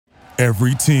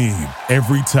Every team,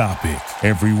 every topic,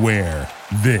 everywhere.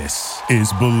 This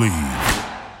is Bleav.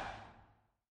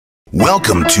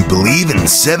 Welcome to Bleav in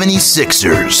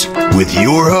 76ers with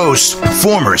your hosts,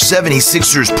 former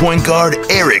 76ers point guard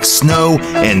Eric Snow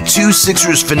and two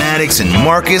Sixers fanatics in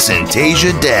Marcus and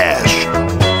Teja Dash.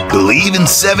 Bleav in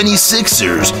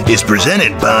 76ers is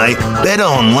presented by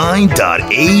BetOnline.AG.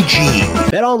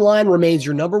 BetOnline remains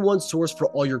your number one source for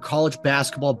all your college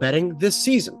basketball betting this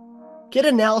season. Get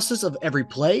analysis of every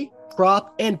play,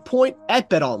 prop, and point at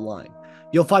BetOnline.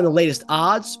 You'll find the latest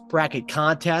odds, bracket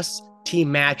contests, team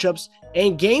matchups,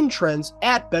 and game trends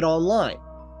at BetOnline.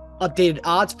 Updated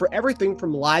odds for everything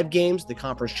from live games, the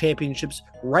conference championships,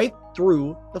 right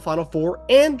through the Final Four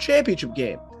and championship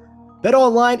game.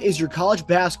 BetOnline is your college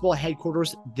basketball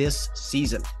headquarters this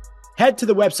season. Head to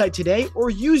the website today or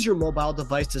use your mobile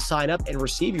device to sign up and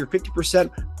receive your 50%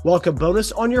 welcome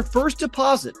bonus on your first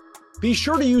deposit. Be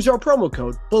sure to use our promo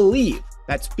code BLEAV,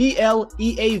 that's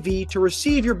BLEAV, to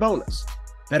receive your bonus.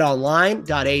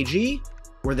 BetOnline.AG,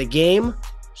 where the game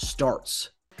starts.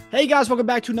 Hey guys, welcome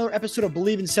back to another episode of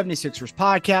Bleav in 76ers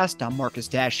podcast. I'm Marcus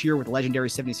Dash here with legendary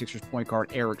 76ers point guard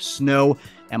Eric Snow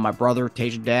and my brother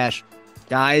Teja Dash.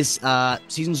 Guys,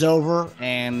 season's over,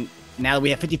 and now that we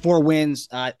have 54 wins,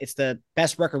 it's the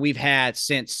best record we've had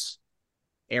since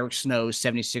Eric Snow's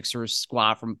 76ers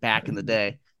squad from back in the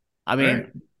day. I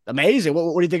mean, amazing.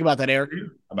 What do you think about that, Eric?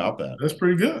 About that. That's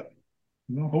pretty good.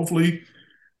 You know, hopefully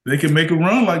they can make a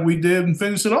run like we did and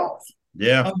finish it off.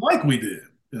 Yeah. Like we did.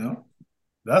 You know,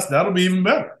 that'll be even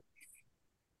better.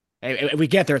 Hey, if we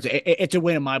get there, it's a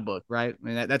win in my book, right? I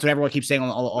mean, that's what everyone keeps saying.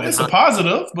 It's a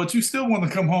positive, but you still want to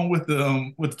come home with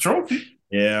the trophy.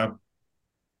 Yeah.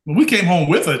 When we came home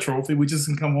with a trophy, we just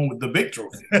didn't come home with the big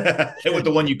trophy. With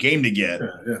the one you came to get.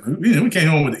 Yeah. We came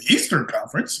home with the Eastern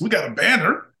Conference. We got a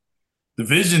banner,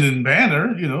 division and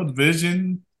banner,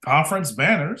 division, conference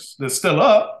banners that's still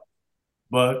up.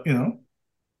 But,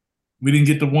 we didn't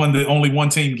get the one that only one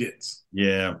team gets.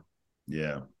 Yeah.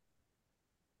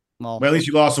 Well, at least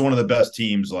you lost to one of the best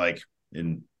teams, like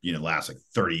in last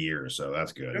 30 years. So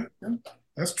that's good. Yeah,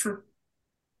 that's true.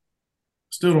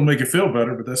 Still don't make it feel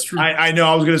better, but that's true. I know.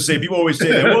 I was going to say, people always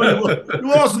say that. Well, you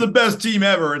lost to the best team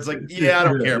ever. It's like, I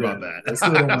don't care about that. That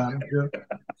still don't matter.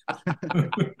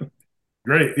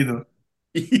 Great,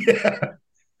 Yeah.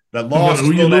 That loss.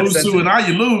 Who you lose to, and how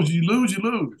you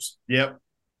lose. Yep.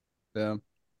 Yeah.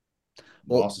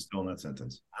 Loss is still in that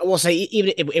sentence. I will say,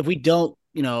 even if we don't,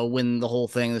 win the whole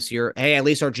thing this year, hey, at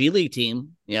least our G League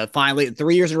team, finally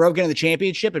 3 years in a row getting the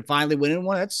championship and finally winning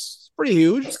one. That's pretty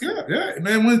huge. That's good. Yeah,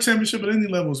 man, winning championship at any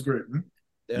level is great, man.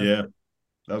 Yeah.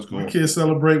 That was cool. My kids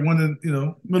celebrate winning,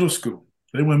 middle school.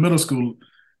 They win middle school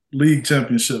league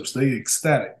championships. They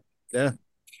ecstatic. Yeah.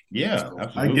 Yeah,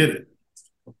 absolutely. I get it.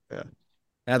 Yeah.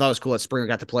 I thought it was cool that Springer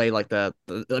got to play like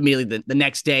immediately the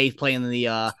next day playing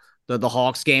the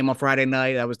Hawks game on Friday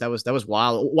night. That was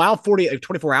wild. Wild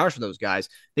 24 hours for those guys.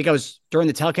 I think I was during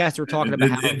the telecast we were talking about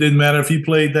how it didn't matter if he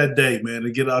played that day, man,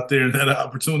 to get out there and that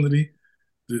opportunity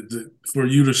for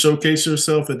you to showcase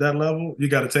yourself at that level, you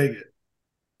got to take it.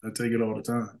 I take it all the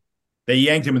time. They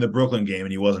yanked him in the Brooklyn game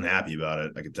and he wasn't happy about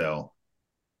it. I could tell.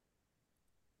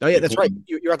 Oh, yeah, that's right.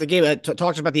 You're at the game.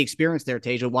 Talk about the experience there,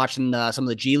 Teja, watching some of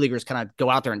the G Leaguers kind of go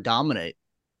out there and dominate.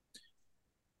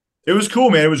 It was cool,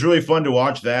 man. It was really fun to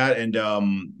watch that. And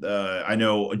I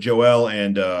know Joel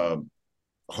and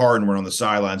Harden were on the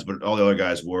sidelines, but all the other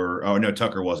guys were. Oh, no,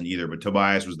 Tucker wasn't either, but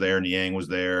Tobias was there. Niang was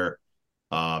there.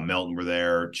 Melton were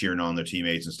there cheering on their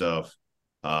teammates and stuff.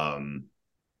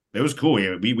 It was cool.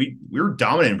 Yeah, we were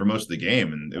dominating for most of the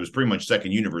game, and it was pretty much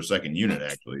second unit versus second unit,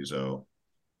 actually. So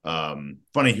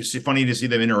funny to see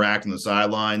them interact on the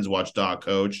sidelines, watch Doc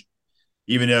coach.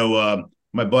 Even though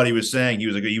my buddy was saying he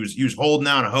was holding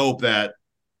out hope that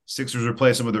Sixers would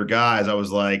play some of their guys. I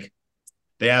was like,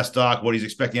 they asked Doc what he's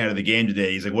expecting out of the game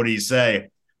today. He's like, what did he say?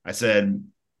 I said,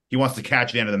 he wants to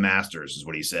catch the end of the Masters, is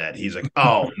what he said. He's like,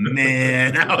 oh,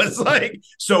 man. I was like,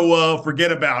 so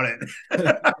forget about it.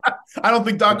 I don't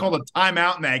think Doc called a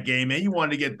timeout in that game, man. He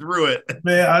wanted to get through it.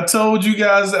 Man, I told you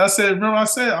guys, some of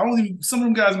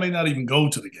them guys may not even go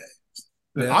to the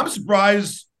game. I'm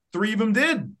surprised 3 of them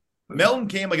did. Melton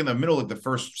came like in the middle of the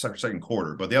first, second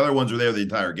quarter, but the other ones were there the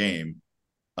entire game.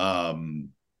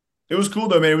 It was cool,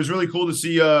 though, man. It was really cool to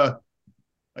see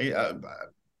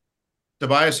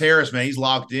Tobias Harris, man. He's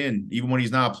locked in. Even when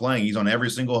he's not playing, he's on every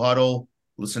single huddle,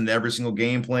 listening to every single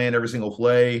game plan, every single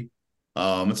play.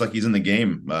 It's like he's in the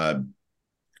game.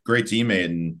 Great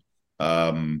teammate.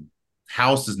 And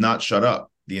House does not shut up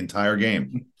the entire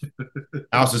game.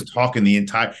 House is talking the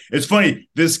entire – it's funny.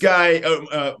 This guy,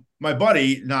 my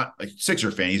buddy, not a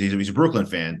Sixer fan, he's a Brooklyn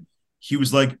fan. He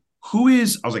was like, who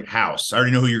is, I was like, House. I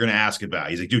already know who you're going to ask about.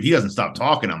 He's like, dude, he doesn't stop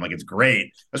talking. I'm like, it's great.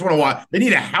 I just want to watch. They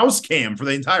need a house cam for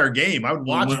the entire game. I would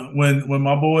watch it. When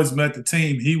my boys met the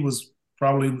team, he was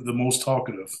probably the most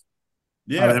talkative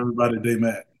out of everybody they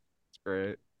met. That's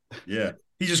great. Yeah.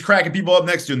 He's just cracking people up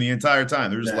next to him the entire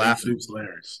time. They're just laughing. He was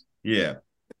hilarious. Yeah.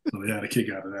 So they had a kick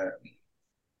out of that.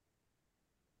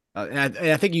 And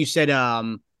I think you said,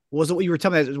 was it what you were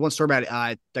telling me? There was one story about,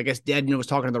 I guess Dedmon was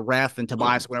talking to the ref and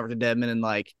Tobias went over to Dedmon and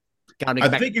like, got him.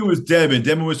 I think it was Dedmon.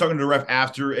 Dedmon was talking to the ref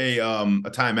after a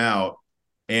timeout,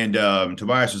 and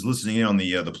Tobias was listening in on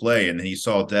the play, and he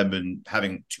saw Dedmon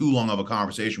having too long of a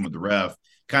conversation with the ref.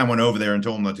 Kind of went over there and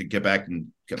told him to get back and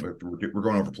we're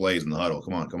going over plays in the huddle.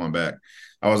 Come on back.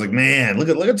 I was like, man, look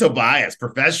at Tobias,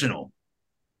 professional.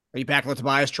 Are you back on the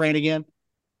Tobias train again?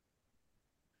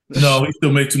 No, he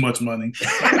still makes too much money.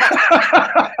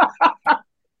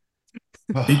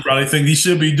 He probably thinks he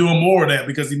should be doing more of that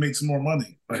because he makes more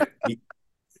money.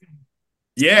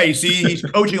 Yeah, you see, he's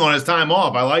coaching on his time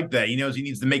off. I like that. He knows he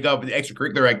needs to make up with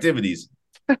extracurricular activities.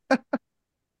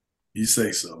 You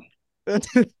say so.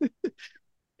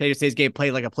 Teja says game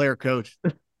played like a player coach.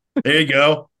 There you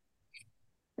go.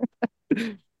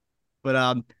 But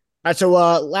all right, so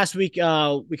last week we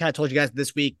kind of told you guys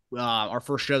this week our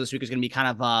first show this week is going to be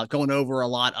kind of going over a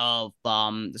lot of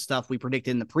the stuff we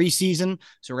predicted in the preseason.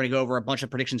 So we're going to go over a bunch of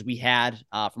predictions we had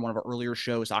from one of our earlier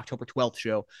shows, October 12th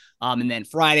show. And then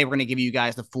Friday, we're going to give you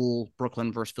guys the full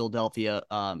Brooklyn versus Philadelphia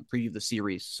preview of the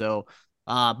series. So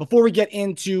before we get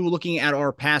into looking at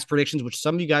our past predictions, which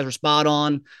some of you guys are spot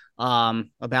on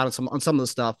about on some of the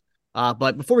stuff,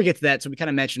 but before we get to that, so we kind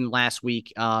of mentioned last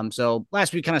week. So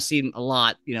last week kind of seen a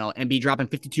lot, Embiid dropping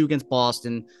 52 against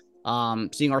Boston,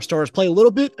 seeing our stars play a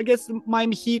little bit against the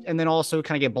Miami Heat, and then also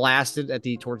kind of get blasted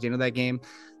towards the end of that game.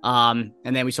 And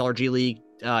then we saw our G League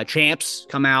champs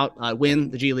come out, win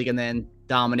the G League, and then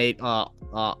dominate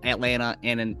Atlanta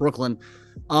and in Brooklyn.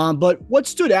 But what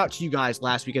stood out to you guys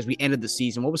last week as we ended the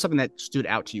season? What was something that stood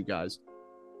out to you guys?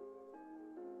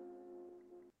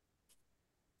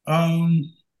 I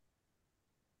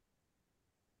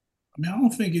don't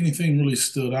think anything really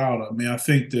stood out. I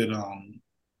think that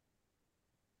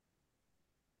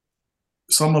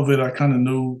some of it I kind of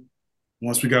knew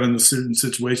once we got in a certain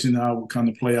situation how it would kind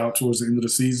of play out towards the end of the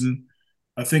season.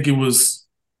 I think it was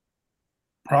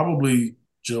probably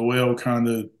Joel kind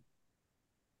of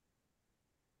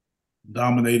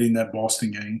dominating that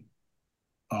Boston game.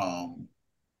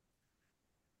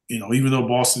 Even though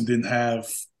Boston didn't have,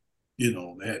 they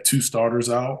had two starters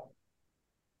out.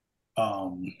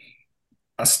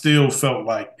 I still felt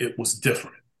like it was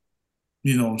different.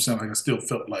 You know what I'm saying? Like I still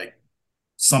felt like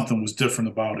something was different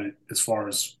about it as far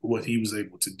as what he was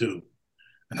able to do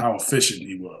and how efficient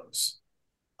he was.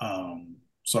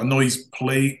 So I know he's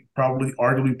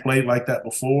arguably played like that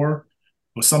before,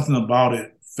 but something about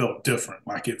it felt different.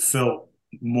 Like it felt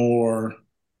more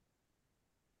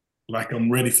like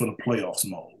I'm ready for the playoffs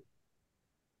mode.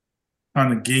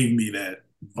 Kind of gave me that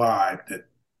vibe that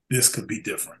this could be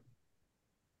different.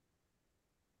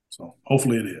 So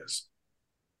hopefully it is.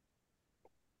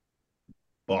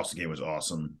 Boston game was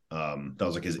awesome. That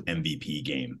was like his MVP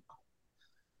game.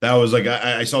 That was like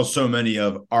I saw so many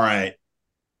of, all right,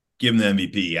 give him the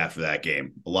MVP after that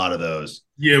game. A lot of those.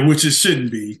 Yeah, which it shouldn't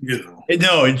be,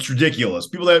 No, it's ridiculous.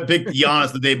 People that picked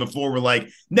Giannis the day before were like,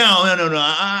 no.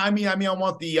 I want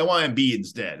Embiid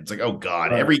instead. It's like, oh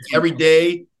God, right. every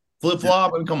day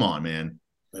flip-flop. And come on, man.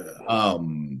 Yeah.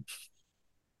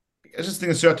 I just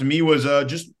think that stood out to me was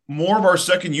just more of our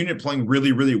second unit playing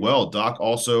really, really well. Doc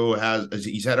also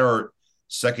he's had our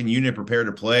second unit prepared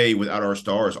to play without our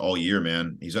stars all year,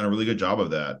 man. He's done a really good job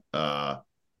of that.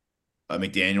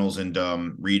 McDaniels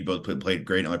and Reed both played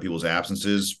great in other people's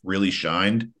absences, really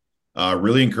shined.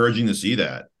 Really encouraging to see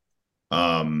that.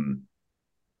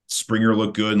 Springer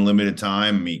looked good in limited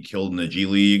time. He killed in the G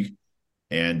League.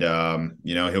 And,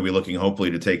 he'll be looking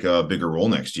hopefully to take a bigger role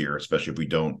next year, especially if we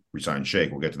don't resign Shake.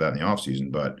 We'll get to that in the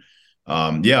offseason. But,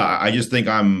 I just think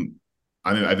I'm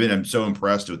so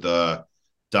impressed with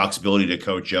Doc's ability to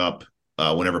coach up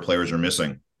whenever players are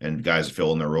missing and guys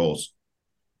fill in their roles.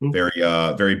 Very,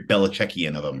 very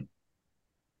Belichickian of him.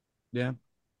 Yeah,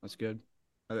 that's good.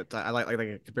 I like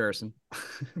a comparison.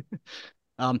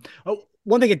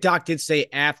 One thing that Doc did say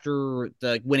after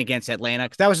the win against Atlanta,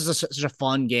 because that was just such a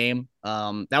fun game.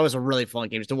 That was a really fun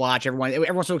game just to watch.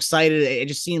 Everyone's so excited. It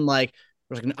just seemed like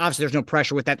obviously there's no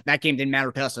pressure with that. That game didn't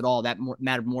matter to us at all. That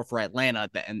mattered more for Atlanta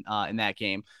in that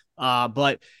game.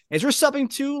 But is there something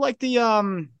to like the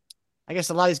I guess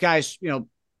a lot of these guys,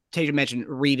 Teja mentioned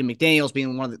Reed and McDaniels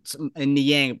being one of and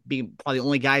Niang being probably the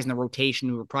only guys in the rotation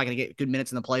who are probably going to get good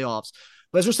minutes in the playoffs.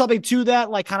 But is there something to that,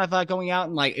 like kind of going out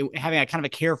and like having a kind of a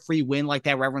carefree win like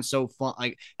that, where everyone's so fun,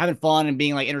 like having fun and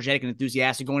being like energetic and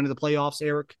enthusiastic going into the playoffs,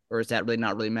 Eric? Or is that really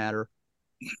not really matter?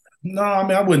 No, I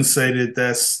mean, I wouldn't say that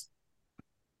that's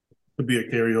to be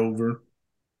a carryover.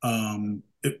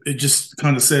 It just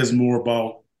kind of says more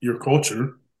about your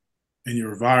culture and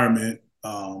your environment,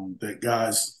 that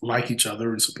guys like each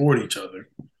other and support each other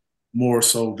more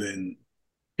so than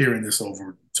carrying this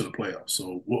over to the playoffs.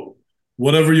 So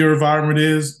whatever your environment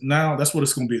is now, that's what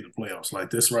it's going to be in the playoffs.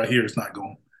 Like this right here is not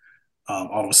going.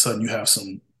 All of a sudden, you have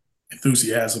some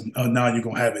enthusiasm. Now you're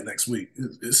going to have it next week.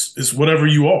 It's whatever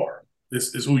you are.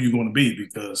 It's who you're going to be,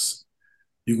 because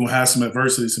you're going to have some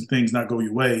adversity, some things not go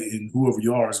your way, and whoever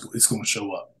you are, it's going to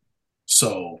show up.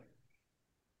 So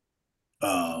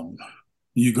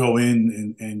you go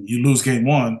in and you lose game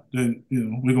one, then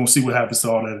we're going to see what happens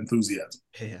to all that enthusiasm.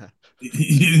 Yeah.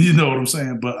 You know what I'm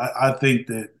saying? But I think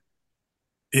that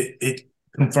it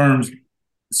confirms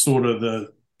sort of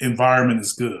the environment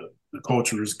is good, the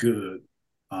culture is good,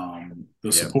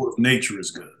 the supportive nature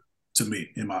is good to me,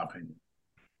 in my opinion.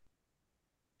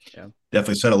 Yeah,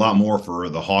 definitely said a lot more for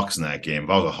the Hawks in that game.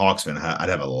 If I was a Hawks fan, I'd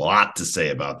have a lot to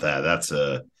say about that. That's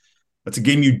a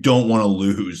game you don't want to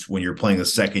lose when you're playing the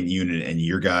second unit and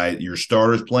your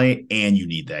starter's playing, and you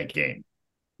need that game.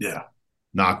 Yeah,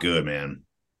 not good, man.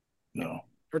 No,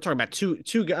 we're talking about two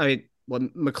guys. Well,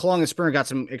 McClung and Springer got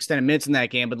some extended minutes in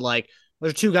that game, but like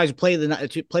there's two guys who played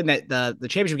the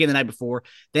championship game the night before.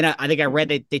 Then I think I read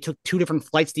they took two different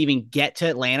flights to even get to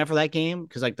Atlanta for that game,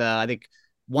 because like I think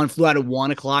one flew out at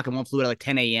 1 o'clock and one flew out at like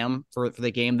 10 a.m. for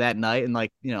the game that night, and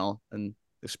like and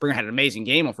Springer had an amazing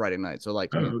game on Friday night. So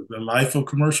like the life of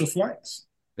commercial flights.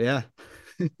 Yeah,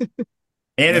 and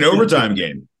an overtime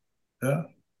game. Yeah.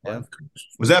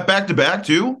 Was that back to back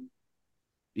too?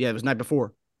 Yeah, it was night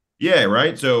before. Yeah,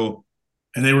 right. So.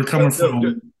 And they were coming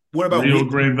from what about Rio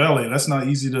Grande Valley? That's not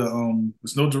easy to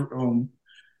It's no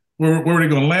where were they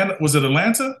going to land? Was it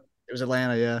Atlanta? It was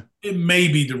Atlanta, yeah. It may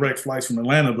be direct flights from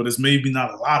Atlanta, but it's maybe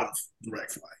not a lot of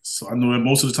direct flights. So I know that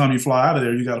most of the time you fly out of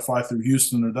there, you got to fly through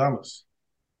Houston or Dallas.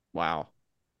 Wow.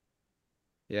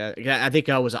 Yeah, I think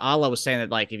Allah was saying that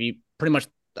like if you pretty much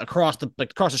across the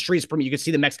streets from you could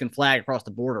see the Mexican flag across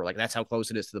the border. Like that's how close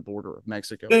it is to the border of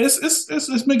Mexico. Yeah, it's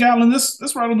McAllen.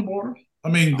 That's right on the border. I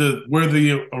mean, where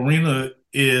the arena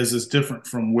is different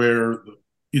from where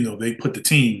they put the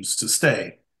teams to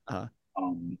stay.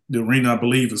 The arena, I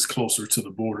believe, is closer to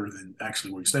the border than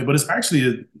actually where you stay. But it's actually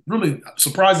a really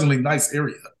surprisingly nice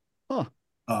area. Huh.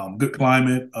 Good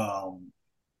climate. I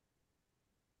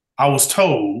was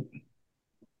told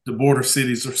the border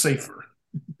cities are safer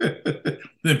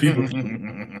than people.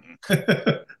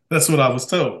 That's what I was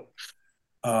told.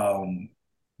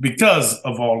 Because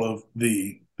of all of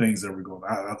the things that were going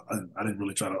on. I didn't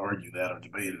really try to argue that or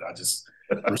debate it. I just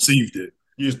received it.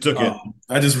 You just took it.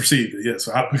 I just received it, yes.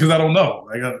 Because I don't know.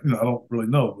 I don't really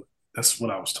know, but that's what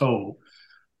I was told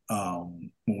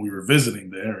when we were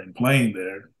visiting there and playing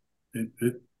there.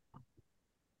 It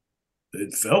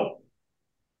felt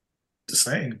the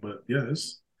same, but yeah,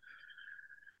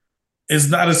 it's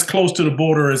not as close to the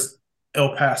border as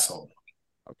El Paso.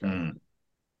 Okay.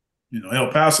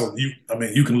 El Paso,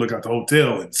 you can look at the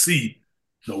hotel and see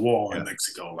the wall in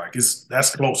Mexico. Like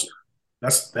that's closer.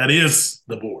 That is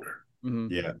the border. Mm-hmm.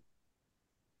 Yeah.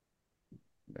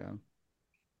 Yeah.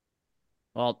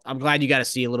 Well, I'm glad you got to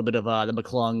see a little bit of the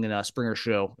McClung and Springer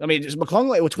show. I mean, is McClung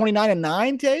with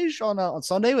 29-9, Tej, on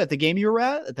Sunday at the game you were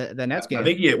at the Nets game? I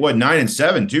think he had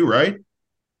 9-7 too, right?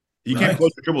 He came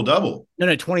close to triple double. No,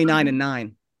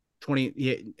 29-9. 20.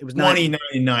 Yeah, it was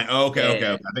 29-9. Oh, okay.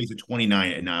 I think he said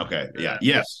 29-9. Okay. Yeah.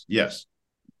 Yes.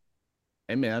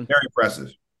 Hey, man. Very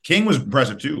impressive. King was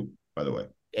impressive too, by the way.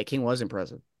 Yeah, King was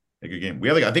impressive. A good game.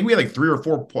 I think we had 3 or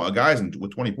 4 guys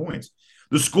with 20 points.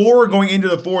 The score going into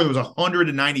the fourth was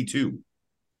 192.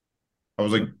 I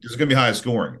was like, this is going to be high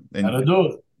scoring. And gotta do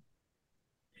it.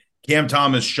 Cam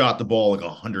Thomas shot the ball like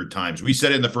 100 times. We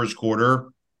said it in the first quarter.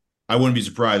 I wouldn't be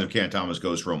surprised if Cam Thomas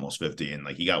goes for almost 50, and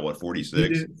he got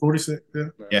 46? 46, yeah.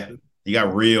 Yeah, he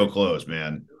got real close,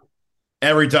 man.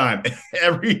 Every time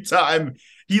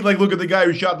he look at the guy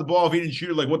who shot the ball. If he didn't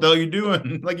shoot it, what the hell are you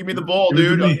doing? Give me the ball,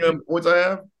 dude. Points I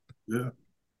have. Yeah.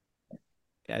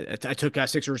 Yeah, I took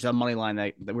Sixers money line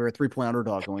that we were a 3-point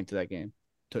underdog going to that game.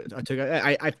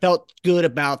 I felt good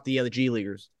about the G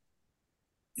Leaguers.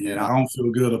 Yeah, I don't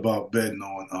feel good about betting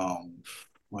on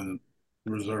when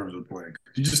the reserves are playing.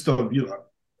 You just don't.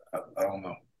 I don't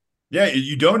know. Yeah,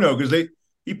 you don't know because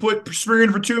he put Springer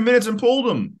in for 2 minutes and pulled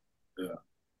him. Yeah.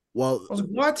 Well, I was like,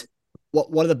 what?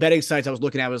 one of the betting sites I was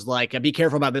looking at was like, be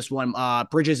careful about this one.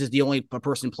 Bridges is the only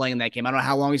person playing in that game. I don't know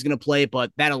how long he's going to play,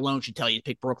 but that alone should tell you to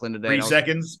pick Brooklyn today. 3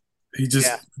 seconds. He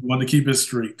just wanted to keep his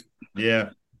streak. Yeah.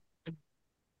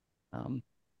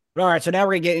 All right, so now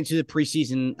we're gonna get into the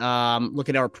preseason. Look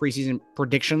at our preseason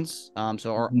predictions.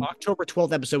 So our October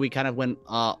 12th episode, we kind of went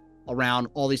around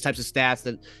all these types of stats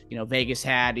that Vegas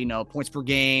had. Points per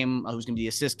game, who's gonna be the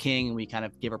assist king, and we kind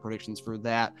of gave our predictions for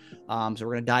that. So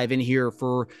we're gonna dive in here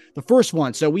for the first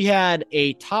one. So we had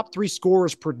a top 3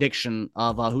 scorers prediction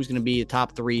of who's gonna be the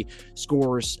top 3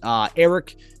 scorers.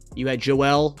 Eric, you had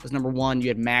Joel as number 1, you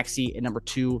had Maxey at number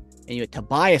 2, and you had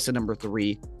Tobias at number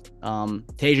 3.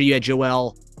 Teja, you had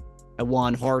Joel at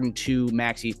 1, Harden 2,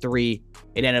 Maxey 3.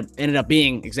 It ended up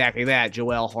being exactly that: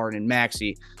 Joel, Harden, and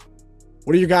Maxey.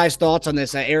 What are your guys' thoughts on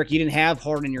this? Eric, you didn't have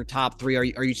Harden in your top 3.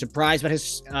 Are you surprised about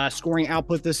his scoring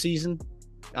output this season?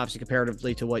 Obviously,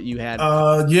 comparatively to what you had.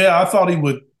 Yeah, I thought he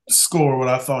would score, but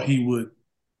I thought he would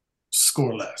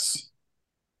score less.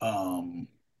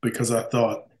 Because I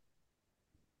thought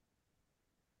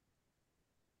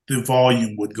the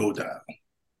volume would go down.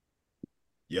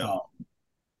 Yeah.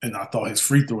 And I thought his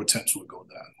free throw attempts would go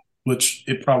down, which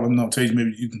it probably not. Tej,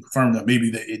 maybe you can confirm that.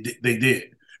 Maybe they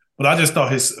did. But I just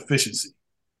thought his efficiency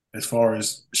as far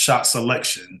as shot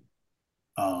selection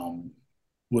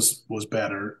was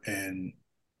better. And,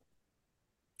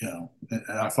 and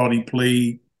I thought he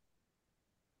played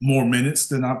more minutes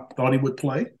than I thought he would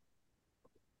play.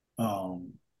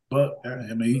 But,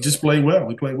 I mean, he just played well.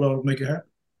 He played well to make it happen.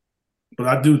 But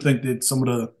I do think that some of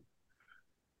the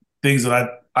things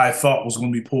that I thought was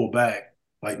going to be pulled back,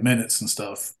 like minutes and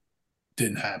stuff,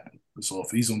 didn't happen. So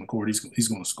if he's on the court, he's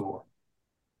going to score.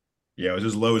 Yeah, it was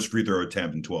his lowest free throw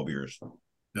attempt in 12 years.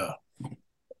 Yeah,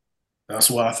 that's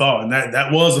what I thought, and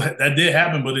that did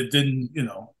happen, but it didn't.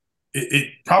 It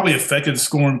probably affected the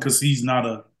scoring because he's not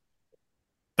a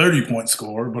 30-point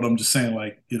scorer. But I'm just saying,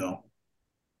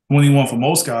 21 for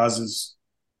most guys is,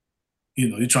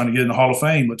 you're trying to get in the Hall of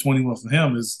Fame, but 21 for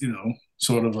him is,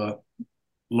 sort of a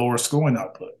lower scoring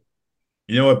output.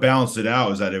 What balanced it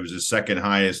out is that it was his second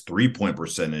highest 3-point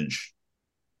percentage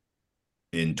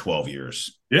in 12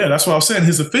 years. Yeah, that's what I was saying.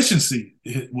 His efficiency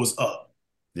was up.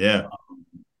 Yeah.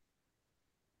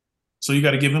 So you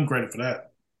got to give him credit for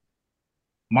that.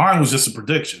 Mine was just a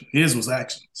prediction. His was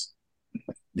actions.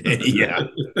 Yeah.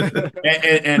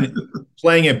 and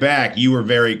playing it back, you were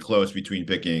very close between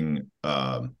picking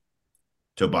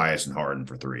Tobias and Harden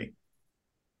for 3.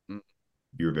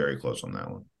 You were very close on that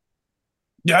one.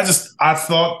 Yeah, I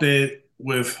thought that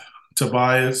with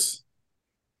Tobias,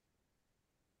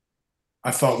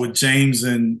 I thought with James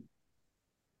and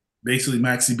basically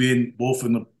Maxey being both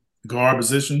in the guard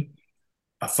position,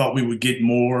 I thought we would get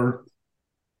more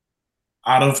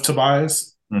out of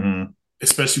Tobias,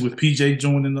 especially with PJ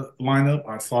joining the lineup.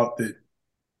 I thought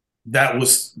that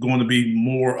was going to be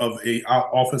more of a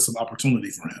offensive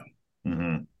opportunity for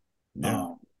him.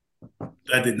 Yeah.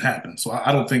 That didn't happen. So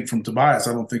I don't think from Tobias,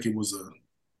 I don't think it was a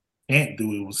can't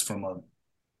do. It was from a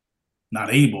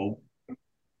not able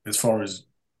as far as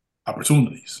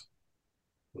opportunities,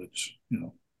 which,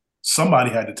 somebody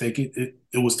had to take it.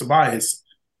 It was Tobias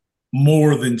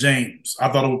more than James. I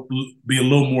thought it would be a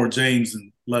little more James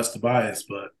and less Tobias,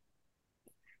 but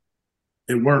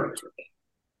it worked.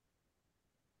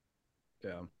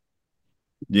 Yeah.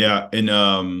 Yeah.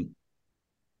 And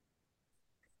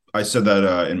I said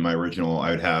that in my original,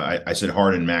 I said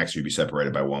Harden and Max would be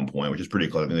separated by 1 point, which is pretty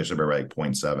close. I think they're separated by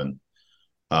 0.7.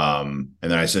 And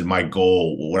then I said my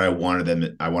goal, what I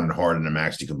wanted Harden and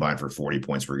Max to combine for 40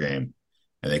 points per game.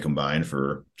 And they combined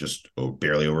for just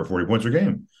barely over 40 points per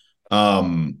game.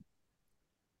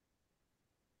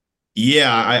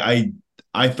 Yeah,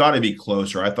 I thought it'd be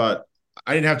closer. I thought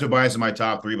I didn't have Tobias in my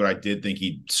top 3, but I did think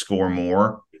he'd score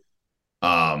more.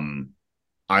 I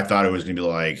thought it was going to be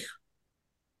like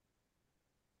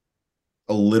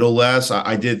a little less.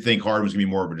 I did think Harden was going to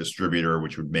be more of a distributor,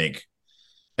 which would make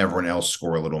everyone else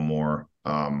score a little more.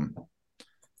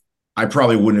 I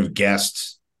probably wouldn't have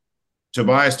guessed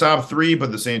Tobias top 3, but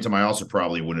at the same time, I also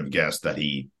probably wouldn't have guessed that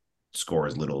he score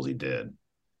as little as he did.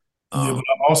 Yeah,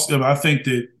 but I think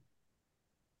that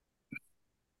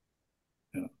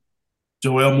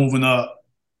Joel moving up,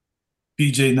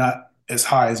 PJ not as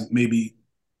high as maybe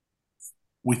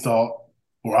we thought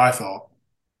or I thought.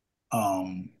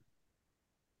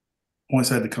 Points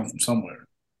had to come from somewhere.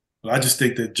 But I just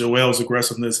think that Joel's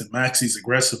aggressiveness and Maxey's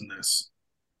aggressiveness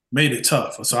made it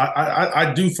tough. So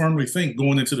I do firmly think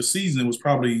going into the season it was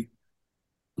probably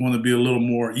going to be a little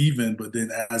more even, but then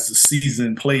as the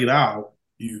season played out,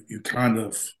 you kind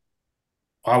of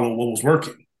follow what was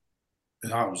working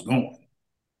and how it was going.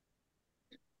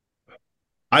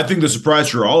 I think the surprise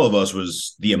for all of us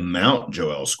was the amount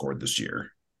Joel scored this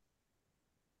year.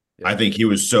 Yeah. I think he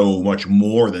was so much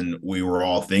more than we were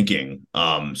all thinking.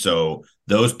 So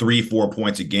those 3-4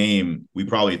 points a game, we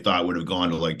probably thought would have gone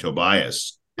to like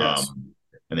Tobias. Yes.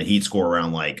 And then he'd score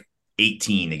around like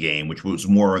 18 a game, which was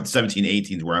more 17,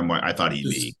 18 where I thought he'd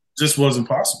be. Just wasn't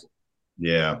possible.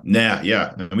 Yeah.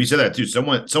 Yeah. And we said that too.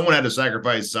 Someone had to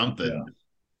sacrifice something. Yeah.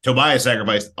 Tobias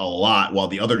sacrificed a lot while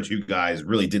the other two guys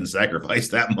really didn't sacrifice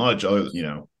that much.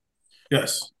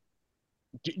 Yes.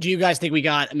 Do you guys think we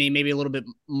got, maybe a little bit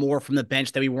more from the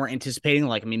bench that we weren't anticipating?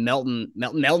 Like,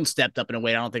 Melton stepped up in a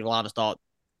way I don't think a lot of us thought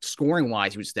scoring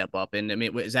wise he would step up. And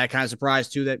is that kind of surprise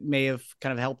too that may have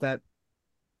kind of helped that?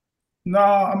 No,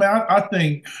 I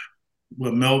think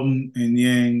with Melton and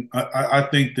Yang, I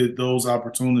think that those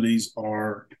opportunities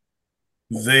are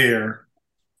there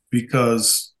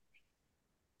because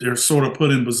they're sort of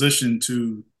put in position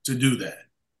to do that.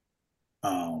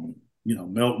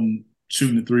 Melton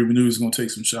shooting the three, we knew he was going to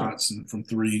take some shots from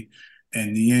three,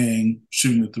 and Yang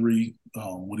shooting the three,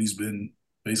 what he's been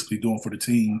basically doing for the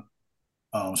team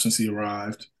since he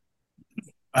arrived.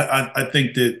 I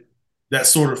think that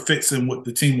sort of fits in what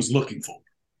the team was looking for.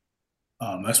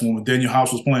 That's when Daniel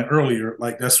House was playing earlier.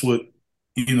 Like that's what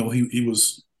he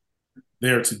was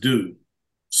there to do.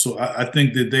 So I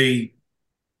think that they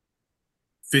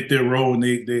fit their role and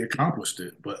they accomplished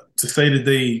it. But to say that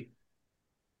they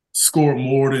scored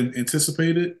more than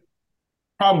anticipated,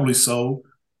 probably so.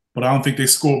 But I don't think they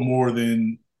scored more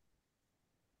than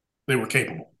they were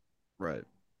capable. Right.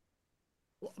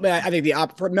 I think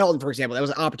for Melton, for example, that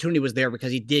was an opportunity was there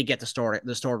because he did get the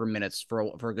starter minutes for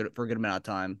a good amount of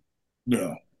time.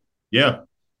 Yeah. Yeah.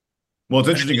 Well, it's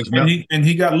interesting because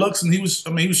he got looks and he was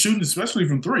shooting especially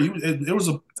from three. There was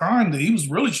a time that he was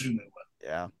really shooting it well.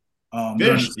 Yeah. He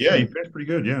finished pretty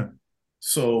good. Yeah.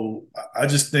 So I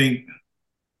just think,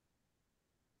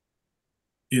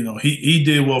 he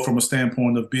did well from a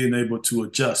standpoint of being able to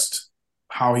adjust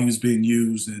how he was being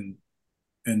used and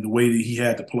the way that he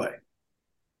had to play.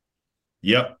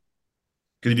 Yep.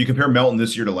 Because if you compare Melton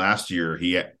this year to last year,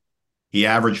 he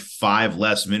averaged 5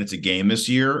 less minutes a game this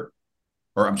year.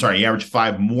 Or I'm sorry, he averaged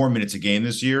 5 more minutes a game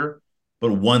this year,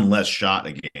 but 1 less shot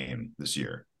a game this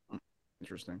year.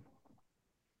 Interesting.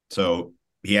 So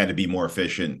he had to be more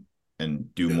efficient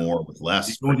and do more with less.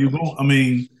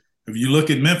 If you look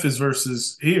at Memphis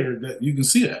versus here, that you can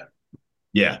see that.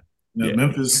 Yeah.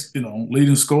 Memphis,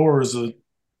 leading scorer is a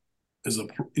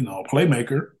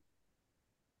playmaker,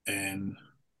 and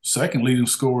second leading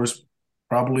scorer is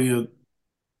probably a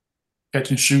catch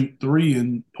and shoot three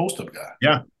and post up guy.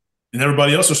 Yeah. And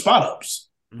everybody else are spot ups.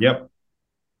 Yep.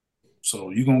 So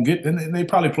you're gonna get, and they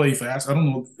probably play fast. I don't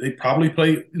know. They probably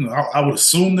play. I would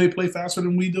assume they play faster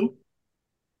than we do.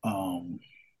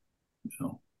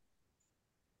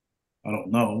 I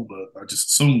don't know, but I just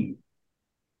assume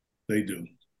they do.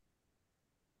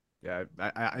 Yeah,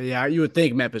 you would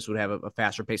think Memphis would have a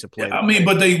faster pace of play. Yeah,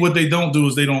 but what they don't do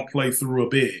is they don't play through a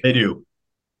big. They do.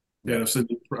 Yeah,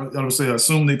 I would say I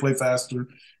assume they play faster,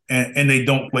 and they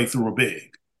don't play through a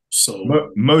big. So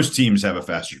most teams have a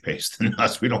faster pace than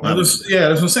us. We don't have. That's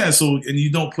what I'm saying. So, and you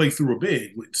don't play through a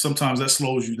big. Sometimes that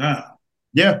slows you down.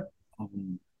 Yeah.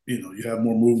 You have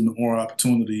more movement, more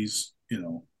opportunities.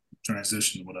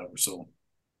 Transition or whatever. So,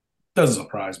 it doesn't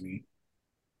surprise me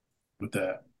with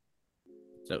that.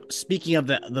 So, speaking of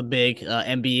the big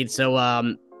Embiid, so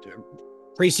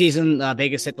preseason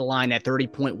Vegas set the line at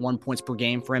 30.1 points per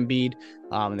game for Embiid.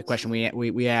 And the question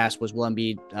we asked was, will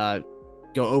Embiid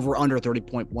go over under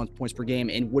 30.1 points per game,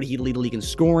 and would he lead the league in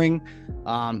scoring?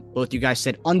 Both you guys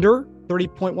said under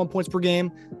 30.1 points per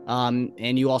game,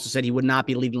 and you also said he would not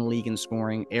be leading the league in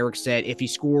scoring. Eric said if he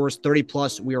scores 30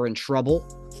 plus, we are in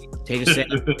trouble. Teja said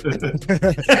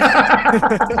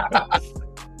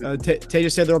Teja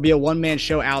said there will be a one-man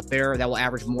show out there that will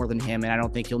average more than him, and I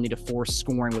don't think he'll need to force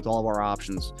scoring with all of our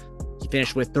options. He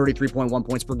finished with 33.1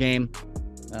 points per game.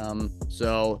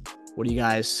 So what are you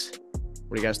guys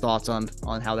thoughts on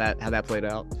how that played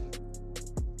out?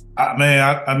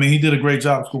 He did a great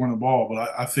job scoring the ball, but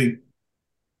I think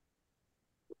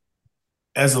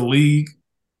as a league,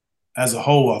 as a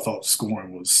whole, I thought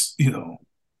scoring was, a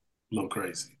little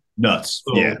crazy. Nuts.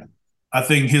 So yeah. I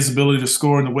think his ability to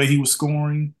score in the way he was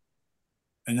scoring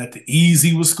and at the ease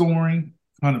he was scoring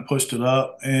kind of pushed it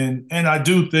up. And I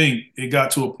do think it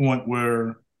got to a point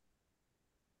where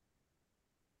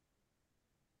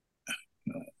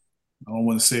I don't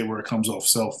want to say it where it comes off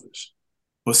selfish,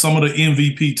 but some of the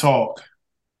MVP talk,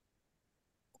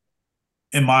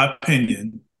 in my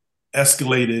opinion,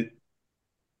 escalated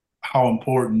how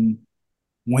important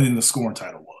winning the scoring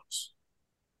title was.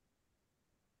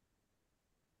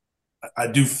 I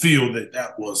do feel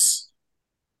that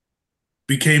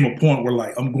became a point where,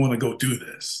 like, I'm going to go do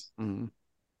this. Mm-hmm.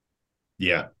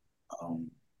 Yeah.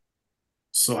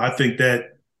 So I think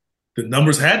that the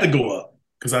numbers had to go up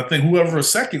because I think whoever a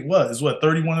second was,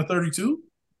 31 and 32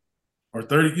 or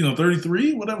 30,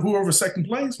 33, whatever, whoever second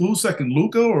place, who's second,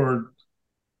 Luca or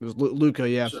It was Luca,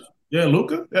 yeah. Yeah,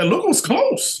 Luca. Yeah, Luca was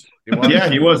close. Yeah,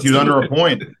 he was. He was under a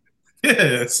point.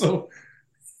 Yeah, so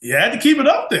you had to keep it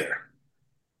up there.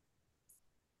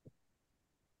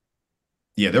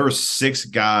 Yeah, there were 6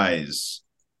 guys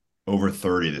over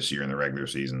 30 this year in the regular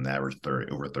season, average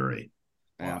 30 over 30.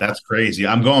 Yeah. That's crazy.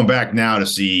 I'm going back now to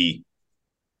see.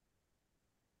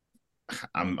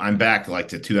 I'm back like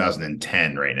to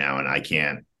 2010 right now, and I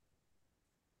can't.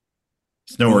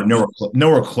 It's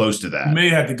nowhere close to that. You may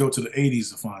have to go to the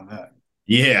 80s to find that.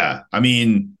 Yeah, I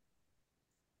mean,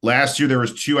 last year there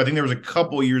was 2. I think there was a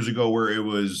couple years ago where it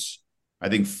was, I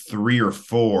think 3 or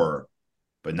 4,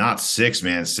 but not 6.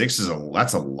 Man, 6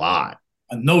 that's a lot.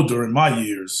 I know during my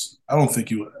years, I don't think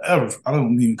you would ever. I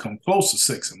don't even come close to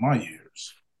 6 in my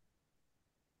years.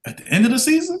 At the end of the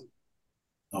season,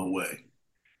 no way.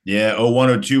 Yeah,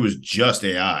 0102 was just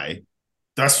AI.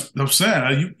 That's what I'm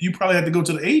saying. You probably had to go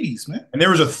to the 80s, man. And there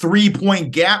was a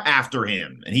 3-point gap after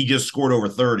him, and he just scored over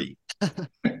 30.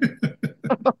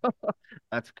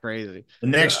 That's crazy. The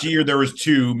next year, there was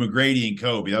 2, McGrady and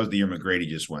Kobe. That was the year McGrady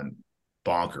just went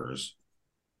bonkers.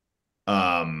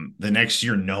 The next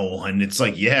year, no one. It's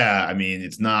like, yeah, I mean,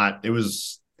 it's not. It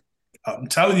was. I'm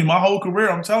telling you, my whole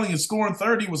career, I'm telling you, scoring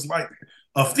 30 was like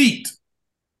a feat.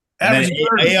 And then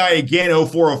AI again,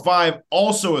 0405,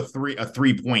 also a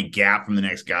 3-point gap from the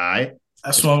next guy.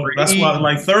 That's why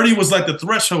like 30 was like the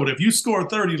threshold. If you scored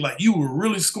 30, like you were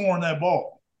really scoring that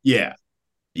ball. Yeah.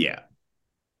 Yeah.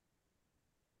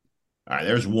 All right,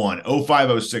 there's 1.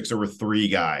 0506, there were 3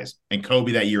 guys. And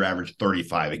Kobe that year averaged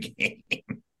 35 a game.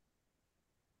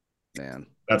 Man.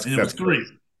 That's 3.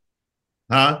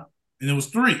 Huh? And it was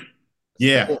 3.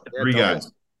 Yeah, 3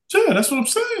 guys. Yeah, that's what I'm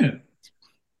saying.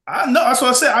 I know. That's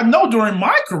what I said. I know during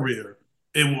my career,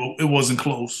 it wasn't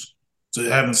close to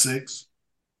having 6.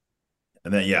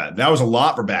 And then, yeah, that was a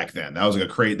lot for back then. That was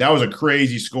a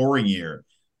crazy scoring year.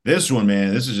 This one,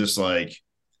 man, this is just like,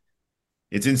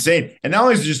 it's insane. And not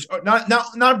only is it just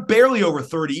not barely over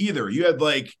 30 either. You had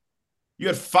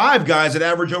 5 guys that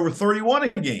average over 31 a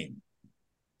game.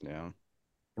 Yeah.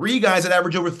 3 guys that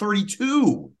average over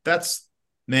 32. That's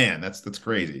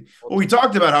crazy. Well, we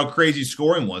talked about how crazy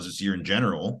scoring was this year in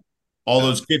general. All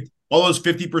those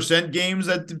 50% games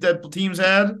that teams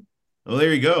had. Well,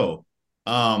 there you go.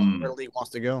 Where the league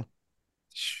wants to go.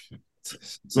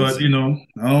 But I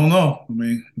don't know. I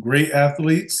mean, great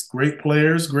athletes, great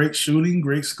players, great shooting,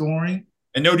 great scoring,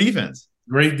 and no defense.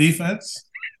 Great defense.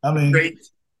 I mean, great.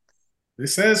 They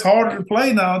say it's harder to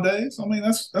play nowadays. I mean,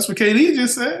 that's what KD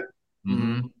just said.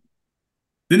 Mm-hmm.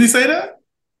 Didn't he say that?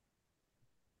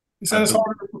 He said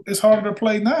it's harder to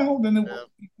play now than it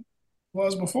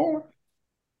was before.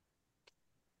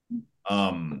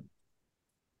 The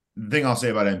thing I'll say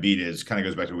about Embiid is kind of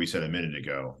goes back to what we said a minute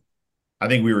ago. I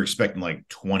think we were expecting like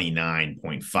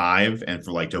 29.5 and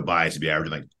for like Tobias to be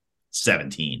averaging like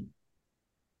 17.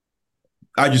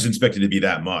 I just expected it to be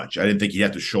that much. I didn't think he'd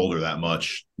have to shoulder that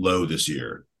much load this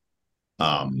year.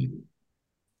 I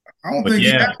don't think he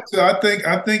had to.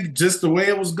 I think just the way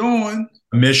it was going.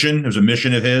 It was a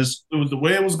mission of his. It was the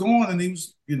way it was going, and he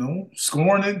was,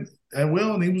 scoring it at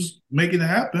will, and he was making it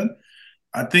happen.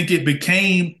 I think it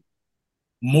became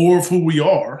more of who we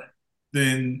are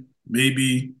than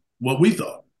maybe what we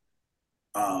thought.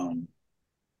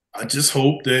 I just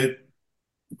hope that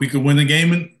we could win the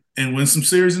game and win some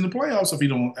series in the playoffs if he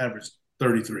don't average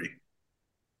 33.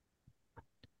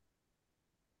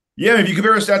 Yeah, if you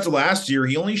compare his stats to last year,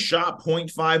 he only shot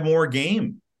 0.5 more a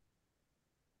game.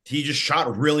 He just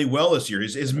shot really well this year.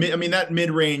 That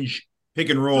mid-range pick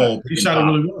and roll. He shot it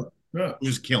really well. Yeah. He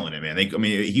was just killing it, man.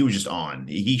 He was just on.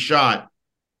 He shot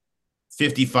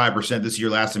 55% this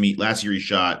year. Last year he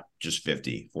shot just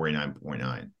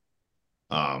 49.9.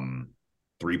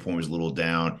 3-point was a little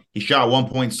down. He shot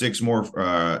 1.6 more.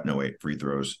 Free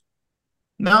throws.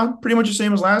 No, pretty much the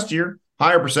same as last year.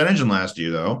 Higher percentage than last year,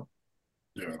 though.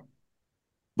 Yeah.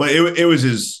 But it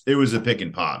was a pick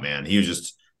and pop, man. He was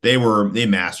just they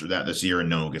mastered that this year and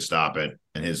no one could stop it.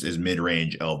 And his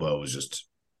mid-range elbow was just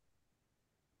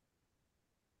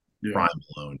prime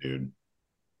Malone, dude.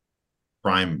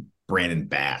 Prime Brandon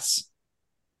Bass.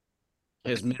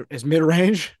 His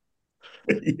mid-range?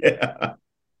 Yeah.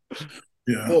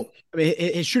 Yeah. Well, I mean,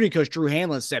 his shooting coach Drew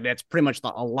Hanlon said that's pretty much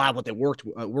a lot of what they worked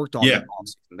on. Yeah.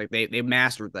 Like they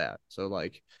mastered that. So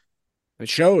like it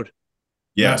showed.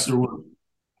 Yeah.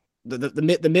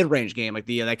 the mid range game, like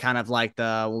that kind of like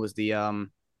what was the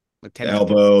like The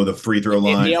elbow, the free throw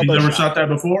line. He never shot that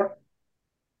before.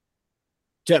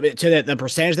 To the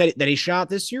percentage that he shot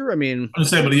this year. I mean, I'm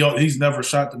just saying, but he's never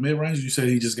shot the mid range. You said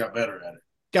he just got better at it.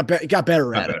 Got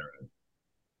better at it.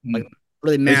 Like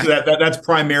really mad. That's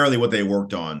primarily what they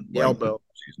worked on. The elbow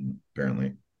season,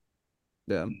 apparently.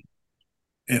 Yeah.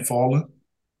 And falling.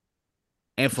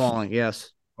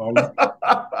 Yes. It's gonna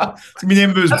be the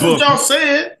name of his book. What y'all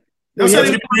said. That's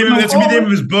gonna be the name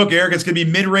of his book, Eric. It's gonna be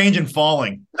mid range and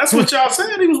falling. That's what y'all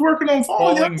said. He was working on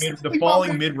falling.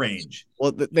 Falling mid range.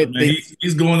 Well,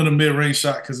 he's going to the mid range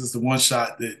shot because it's the one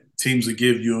shot that teams will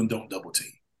give you and don't double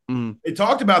team. Mm. They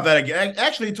talked about that again.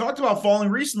 Actually, they talked about falling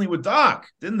recently with Doc,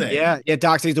 didn't they? Yeah.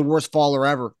 Doc said he's the worst faller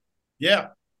ever. Yeah.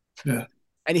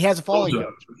 And he has a falling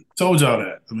coach. Told y'all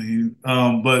that. I mean,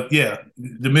 but yeah,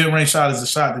 the mid range shot is a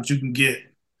shot that you can get,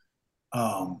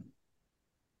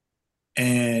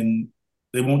 and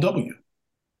they won't double you.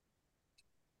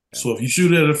 So if you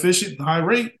shoot at an efficient high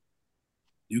rate,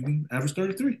 you can average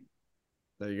 33.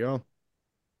 There you go.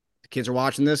 The kids are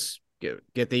watching this.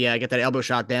 Get that elbow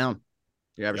shot down.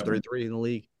 You average 33 in the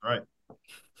league. All right.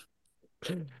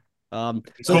 So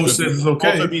coach says it's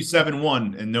okay. Also be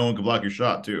 7-1 and no one can block your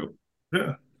shot too.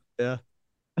 Yeah. A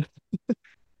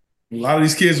lot of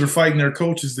these kids are fighting their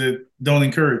coaches that don't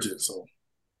encourage it. So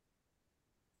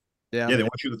they want to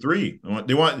shoot the three.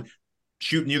 They want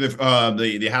shoot near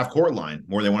the half court line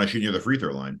more than they want to shoot near the free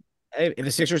throw line. Hey, if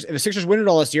the Sixers win it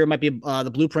all this year, it might be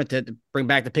the blueprint to bring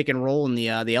back the pick and roll and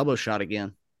the elbow shot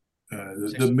again.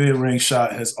 The mid range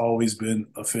shot has always been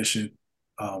efficient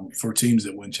for teams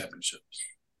that win championships.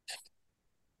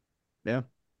 Yeah,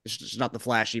 it's just not the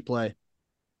flashy play.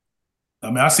 I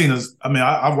mean,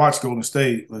 I watched Golden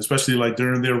State, especially like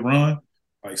during their run.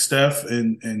 Like Steph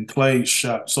and Clay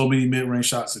shot so many mid-range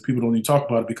shots that people don't even talk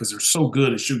about it because they're so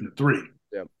good at shooting the three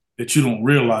that you don't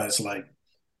realize like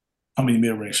how many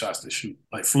mid-range shots they shoot.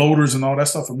 Like floaters and all that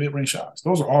stuff are mid-range shots.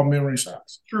 Those are all mid-range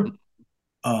shots. True.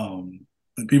 And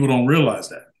people don't realize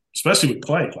that, especially with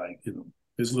Clay. Like,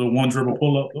 his little one dribble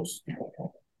pull-up, those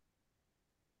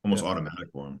almost automatic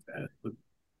for him. But,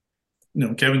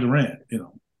 Kevin Durant,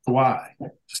 Kawhi.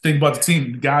 Just think about the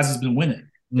team. The guys has been winning.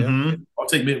 Mm-hmm. I'll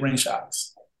take mid-range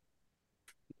shots.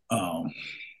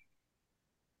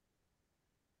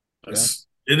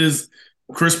 It is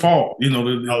Chris Paul. I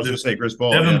was going to say Chris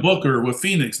Paul. Devin Booker with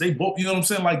Phoenix. They both, you know what I'm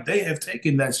saying? Like they have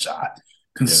taken that shot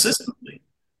consistently.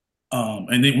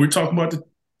 And then we're talking about the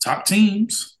top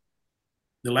teams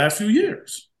the last few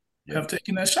years have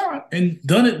taken that shot and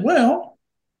done it well.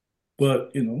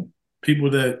 But,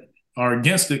 people that are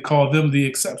against it call them the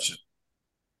exception.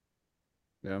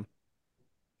 Yeah.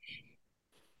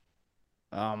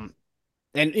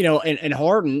 And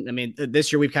Harden, I mean,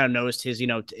 this year we've kind of noticed his,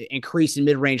 increase in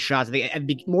mid-range shots. I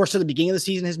think more so the beginning of the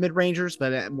season, his mid-rangers,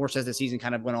 but more so as the season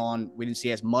kind of went on, we didn't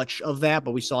see as much of that,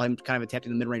 but we saw him kind of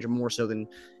attempting the mid-ranger more so than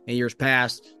in years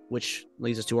past, which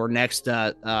leads us to our next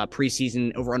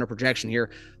preseason over-under projection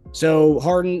here. So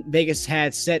Harden, Vegas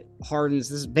had set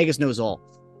Vegas knows all.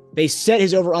 They set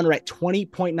his over-under at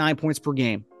 20.9 points per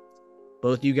game.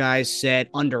 Both you guys said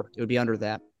under. It would be under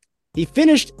that. He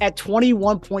finished at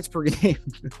 21 points per game.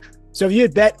 So if you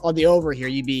had bet on the over here,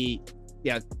 you'd be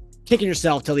kicking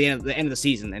yourself till the end of the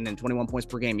season, and then 21 points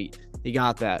per game. He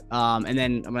got that. And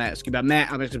then I'm going to ask you about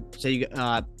Matt. I'm going to say you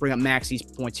bring up Maxey's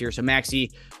points here. So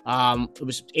Maxey, it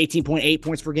was 18.8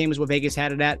 points per game is what Vegas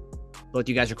had it at. Both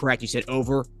you guys are correct. You said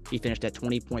over. He finished at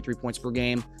 20.3 points per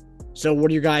game. So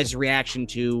what are your guys' reaction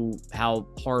to how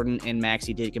Harden and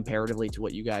Maxey did comparatively to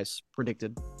what you guys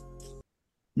predicted?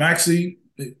 Maxey,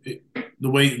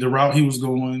 the route he was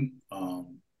going,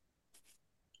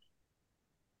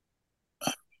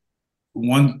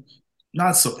 one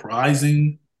not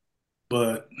surprising,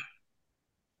 but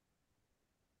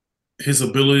his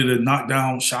ability to knock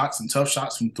down shots and tough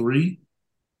shots from three,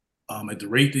 at the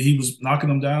rate that he was knocking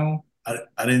them down,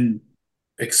 I didn't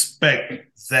expect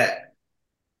that.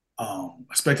 I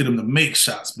expected him to make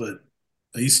shots, but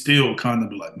he still kind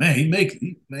of be like, man, he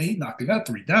knocking that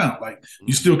three down. Like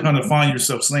you still kind of find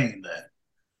yourself saying that.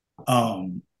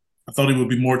 I thought he would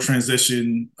be more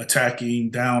transition, attacking,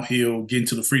 downhill, getting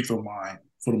to the free throw line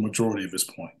for the majority of his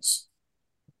points.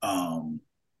 But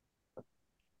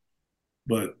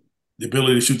the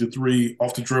ability to shoot the three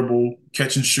off the dribble,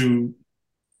 catch and shoot,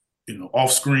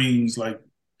 off screens, like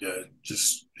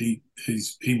just he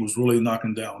was really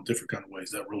knocking down different kind of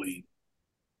ways. That really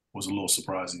was a little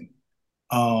surprising.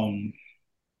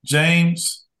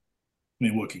 James, I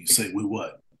mean, what can you say? We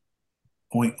what?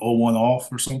 0.01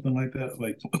 off or something like that?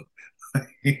 Like,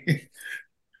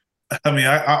 I mean,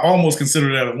 I almost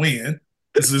consider that a win.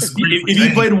 If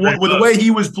he played with the way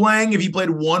he was playing, if he played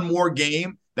one more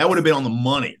game, that would have been on the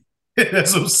money.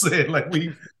 That's what I'm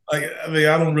saying. I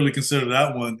don't really consider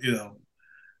that one,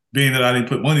 being that I didn't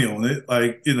put money on it.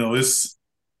 It's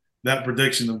that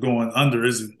prediction of going under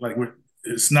isn't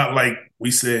it's not like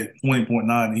we said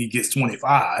 20.9 and he gets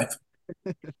 25.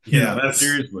 Yeah,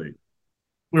 seriously.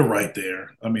 We're right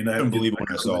there. I mean, I couldn't believe when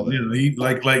I saw that. He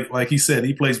like he said,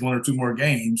 he plays one or two more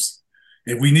games.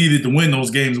 If we needed to win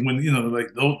those games,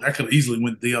 that could easily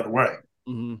went the other way.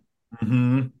 Mm-hmm.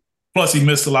 Mm-hmm. Plus, he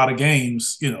missed a lot of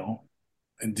games,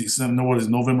 in December,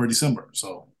 November, December.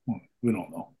 So we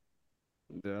don't know.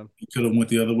 Yeah, he could have went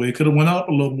the other way. It could have went up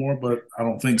a little more, but I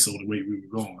don't think so. The way we were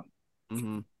going.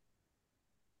 Mm-hmm.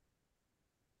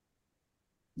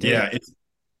 Yeah, it's.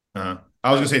 I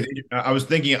was gonna say. I was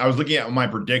looking at my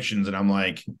predictions, and I'm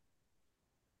like,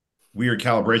 weird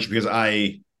calibration because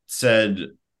I said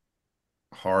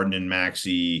Harden and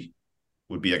Maxey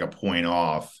would be like a point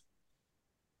off.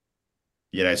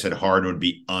 Yet I said Harden would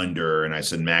be under, and I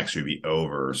said Maxey would be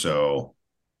over. So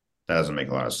that doesn't make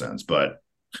a lot of sense, but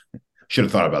should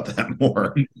have thought about that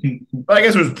more. But I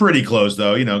guess it was pretty close,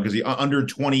 though, because the under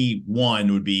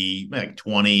 21 would be like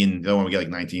 20, and the other one would get like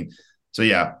 19. So,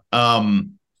 yeah.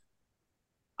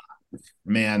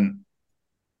 Man,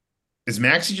 is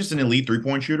Maxey just an elite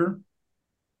three-point shooter?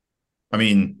 I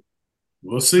mean,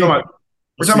 we'll see. We're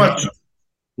talking about.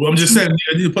 Well, I'm just saying,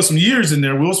 I need to put some years in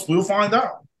there. We'll find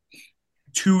out.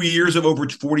 2 years of over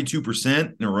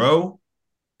 42% in a row.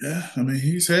 Yeah, I mean,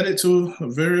 he's headed to a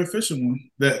very efficient one.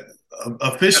 That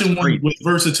efficient one with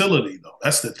versatility, though.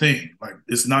 That's the thing.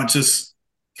 It's not just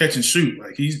catch and shoot.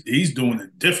 He's doing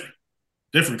it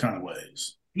different kind of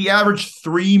ways. He averaged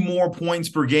 3 more points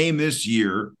per game this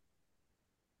year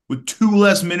with 2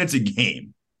 less minutes a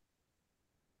game.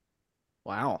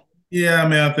 Wow. Yeah, I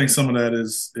mean, I think some of that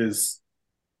is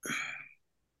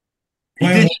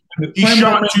he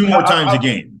shot 2 more times a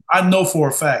game. I know for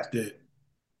a fact that,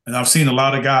 and I've seen a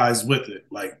lot of guys with it,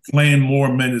 playing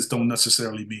more minutes don't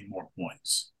necessarily mean more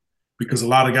points because a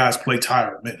lot of guys play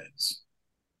tired minutes.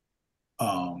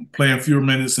 Playing fewer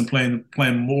minutes and playing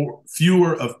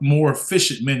more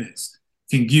efficient minutes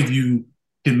can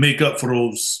make up for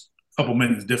those couple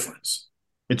minutes difference.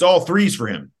 It's all threes for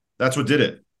him. That's what did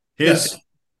it. His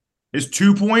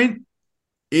 2-point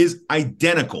is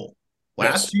identical.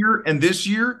 Last year and this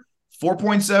year,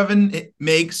 4.7 it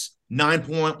makes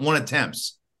 9.1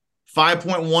 attempts.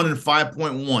 5.1 and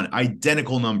 5.1,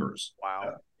 identical numbers.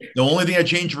 Wow. The only thing that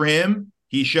changed for him,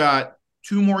 he shot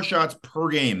 2 more shots per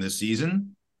game this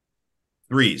season.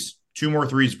 Threes. 2 more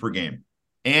threes per game.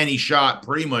 And he shot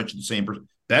pretty much the same,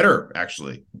 better,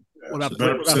 actually. What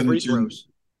about free throws?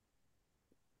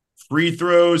 Free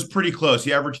throws, pretty close.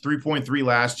 He averaged 3.3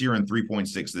 last year and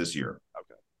 3.6 this year.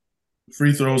 Okay.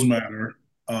 Free throws matter.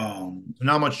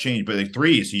 Not much change, but the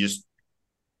threes, he just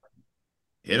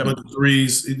hit them. But the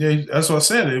threes, that's what I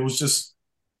said. It was just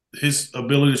his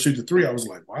ability to shoot the three. I was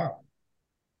like, wow.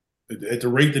 At the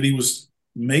rate that he was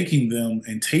making them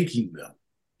and taking them.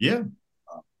 Yeah.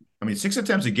 I mean, 6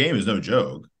 attempts a game is no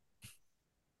joke.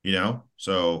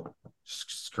 So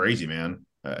it's crazy, man.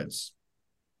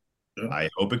 I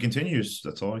hope it continues.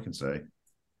 That's all I can say.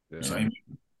 Yeah.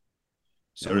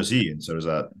 So does he, and so does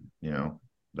that,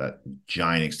 that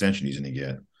giant extension he's going to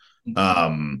get.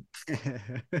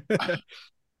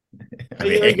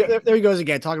 There he goes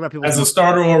again, talking about people as a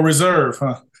starter or reserve,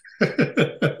 huh?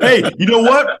 Hey, you know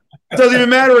what? It doesn't even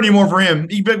matter anymore for him.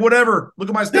 He pick whatever. Look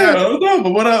at my stats. Yeah, no,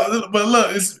 but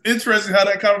look, it's interesting how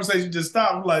that conversation just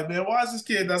stopped. I'm like, man, why is this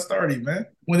kid not starting, man?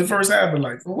 When it first happened,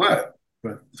 for what?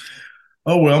 But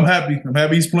oh well, I'm happy. I'm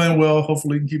happy he's playing well.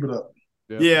 Hopefully, he can keep it up.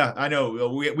 Yeah, I know.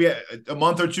 We had, a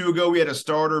month or two ago, we had a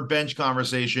starter bench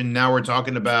conversation. Now we're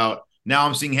talking about. Now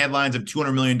I'm seeing headlines of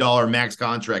 $200 million max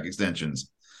contract extensions.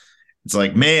 It's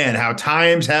like, man, how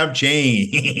times have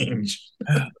changed.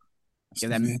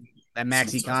 Yeah, that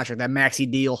Maxey contract, that Maxey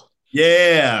deal.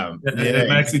 Yeah. That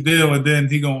Maxey deal, and then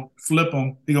he gonna flip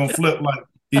him. He gonna flip like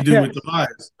he do with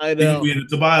Tobias. I know. He in the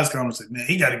Tobias conversation, man.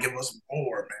 He got to give us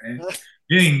more, man.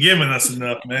 He ain't giving us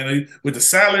enough, man. With the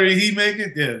salary he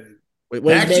making, yeah. Wait,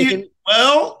 what Maxey, making?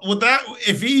 Well, with that,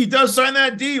 if he does sign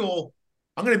that deal,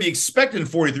 I'm going to be expecting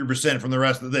 43% from the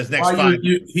rest of this next 5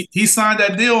 years. He signed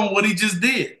that deal on what he just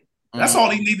did. That's all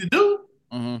he need to do.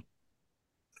 Mm-hmm.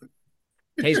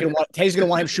 Teja's gonna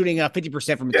want him shooting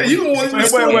 50% from. Yeah, you gonna want him.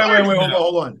 Wait,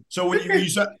 hold on. So when you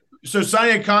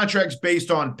signing a contract's based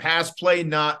on past play,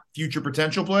 not future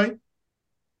potential play.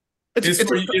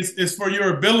 It's for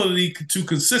your ability to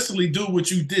consistently do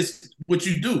what you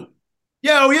do.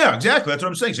 Yeah, exactly. That's what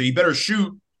I'm saying. So you better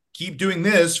shoot keep doing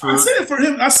this for. I said for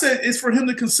him. I said it's for him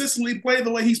to consistently play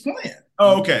the way he's playing.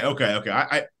 Oh, okay.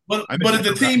 But if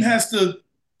the team has to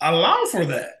allow for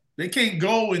that, they can't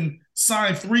go and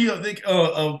sign three of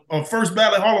a first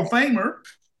ballot Hall of Famer,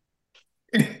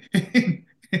 and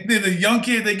then a young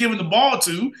kid they're giving the ball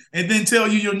to, and then tell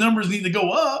you your numbers need to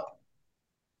go up.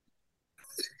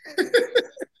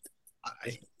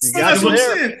 That's what I'm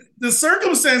saying. The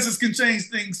circumstances can change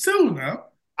things too. Now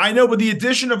I know, but the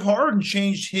addition of Harden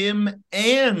changed him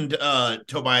and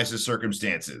Tobias's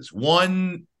circumstances.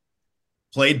 One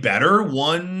played better,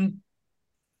 one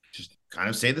just kind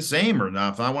of stayed the same, or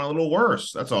not, if not one a little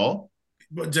worse. That's all.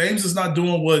 But James is not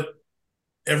doing what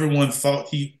everyone thought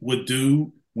he would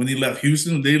do when he left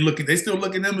Houston. They still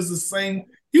look at him as the same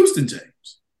Houston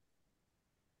James.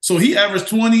 So he averaged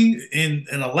 20 and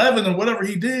 11 or whatever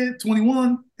he did,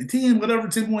 21 and 10, whatever,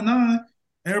 10.9.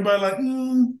 Everybody like,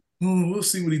 we'll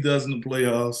see what he does in the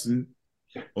playoffs. And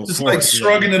just like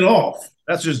shrugging it off.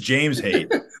 That's just James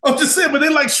hate. I'm just saying, but they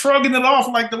like shrugging it off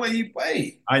like the way he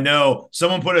played. I know.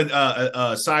 Someone put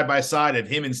a side by side of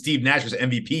him and Steve Nash's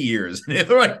MVP years. They're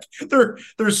like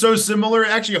they're so similar.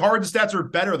 Actually, Harden's stats are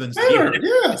better than Steve.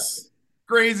 Yes.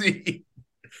 Crazy.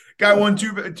 Guy won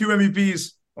two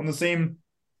MVPs on the same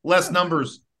less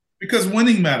numbers. Because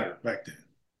winning mattered back then.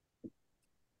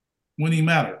 Winning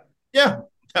mattered. Yeah.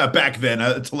 Back then.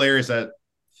 It's hilarious that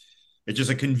it's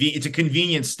just a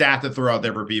convenient stat to throw out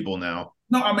there for people now.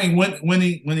 No, I mean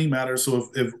winning matters. So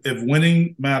if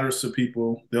winning matters to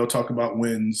people, they'll talk about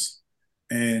wins,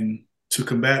 and to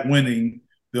combat winning,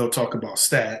 they'll talk about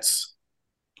stats.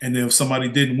 And then if somebody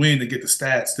didn't win to get the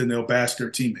stats, then they'll bash their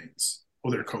teammates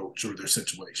or their coach or their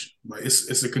situation. Like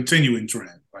it's a continuing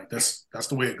trend. Like that's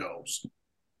the way it goes.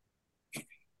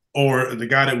 Or the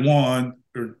guy that won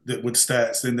or with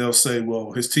stats, then they'll say,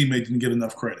 well, his teammate didn't get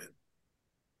enough credit.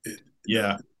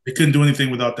 They couldn't do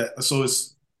anything without that. So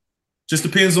it's just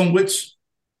depends on which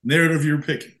narrative you're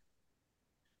picking.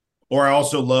 Or I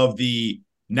also love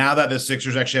now that the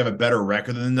Sixers actually have a better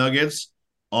record than the Nuggets,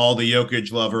 all the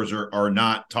Jokic lovers are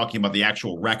not talking about the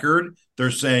actual record. They're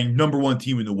saying number one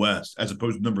team in the West as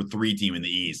opposed to number 3 team in the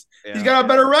East. Yeah. He's got a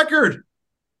better record.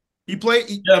 But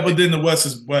then the West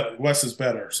is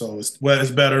better. So it's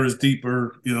better, it's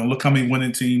deeper. Look how many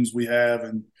winning teams we have,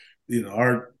 and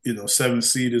our 7th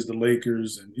seed is the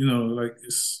Lakers, and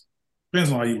it's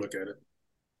depends on how you look at it.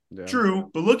 Yeah. True,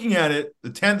 but looking at it, the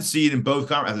 10th seed in both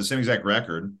conferences has the same exact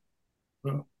record,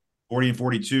 40 and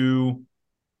 42.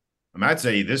 I'd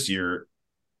say this year,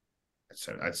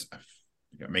 I'd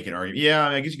make an argument. Yeah,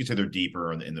 I guess you could say they're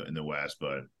deeper in the West,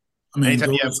 but I mean,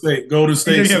 Golden State, Golden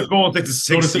State's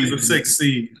the 6th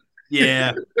seed.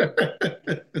 Yeah,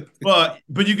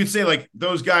 but you could say like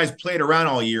those guys played around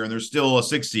all year and they're still a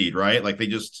 6th seed, right? Like they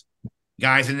just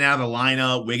guys in and out of the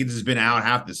lineup. Wiggins has been out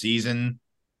half the season.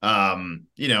 Like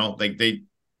they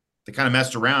kind of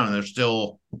messed around and they're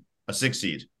still a 6th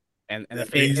seed. And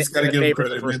you just got to give them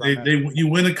credit. You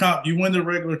win the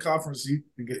regular conference, you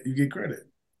get credit.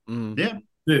 Mm. Yeah.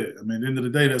 I mean, at the end of the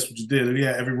day, that's what you did. We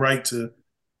had every right to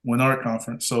win our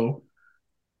conference. So,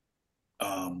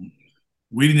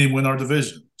 we didn't even win our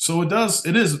division. So it does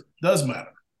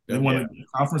matter. They won a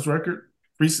conference record,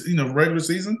 regular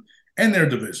season, and their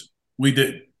division. We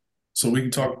didn't. So we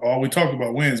can talk. We talked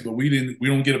about wins, but we didn't. We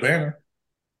don't get a banner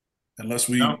unless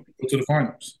we go to the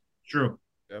finals. True.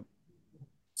 Yep.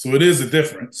 So it is a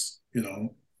difference. It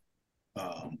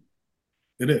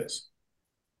is.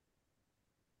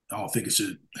 I don't think it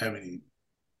should have any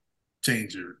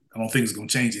change, or I don't think it's going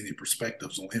to change any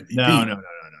perspectives on MVP. No.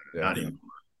 Not even.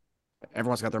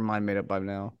 Everyone's got their mind made up by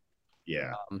now.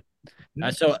 Yeah.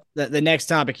 So the next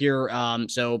topic here.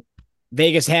 So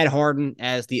Vegas had Harden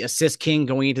as the assist king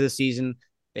going into the season.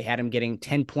 They had him getting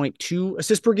 10.2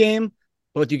 assists per game.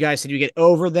 Both you guys said you get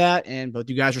over that, and both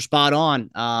you guys are spot on.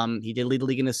 He did lead the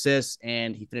league in assists,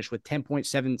 and he finished with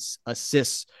 10.7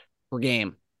 assists per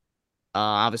game.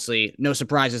 Obviously, no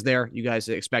surprises there. You guys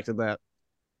expected that.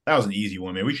 That was an easy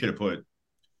one, man. We should have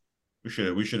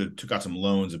took out some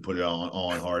loans and put it all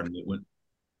on Harden. It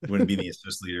wouldn't be the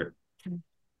assist leader. Yeah.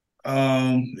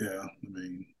 I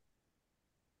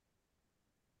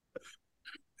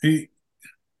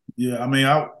mean,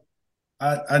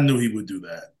 I knew he would do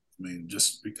that. I mean,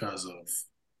 just because of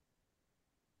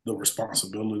the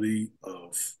responsibility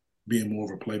of being more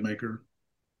of a playmaker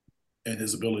and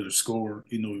his ability to score,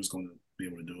 he knew he was going to be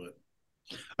able to do it.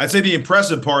 I'd say the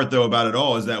impressive part, though, about it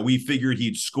all is that we figured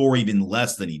he'd score even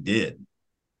less than he did.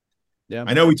 Yeah,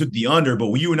 I know we took the under,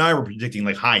 but you and I were predicting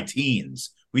like high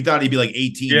teens. We thought he'd be like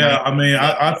 18. Yeah, 19. I mean,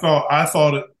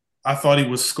 I thought he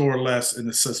would score less and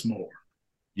assist more.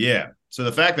 Yeah. So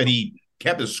the fact that he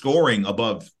kept his scoring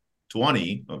above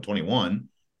 20 of 21.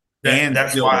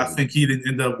 That's why I think he didn't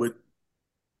end up with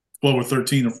 12 or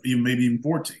 13 or even maybe even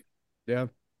 14. Yeah.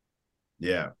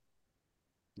 Yeah.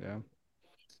 Yeah.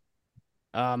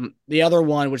 The other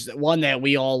one, which is one that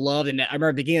we all loved, and I remember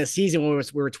at the beginning of the season when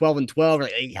we were 12 and 12,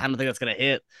 like, I don't think that's gonna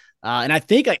hit. And I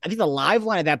think the live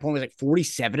line at that point was like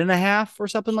 47.5 or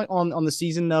something like on the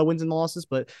season wins and losses.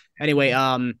 But anyway,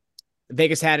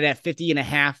 Vegas had it at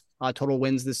 50.5 total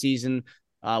wins this season.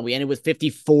 We ended with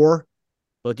 54.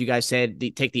 Both you guys said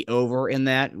take the over in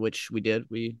that, which we did.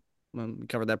 We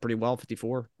covered that pretty well,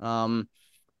 54.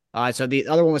 So the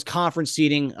other one was conference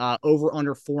seeding, over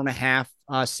under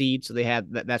 4.5 seed. So they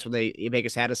had that's what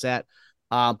Vegas had us at.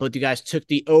 Both you guys took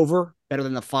the over, better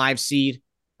than the 5 seed.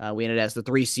 We ended as the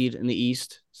 3 seed in the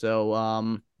East.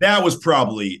 So that was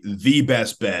probably the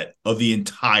best bet of the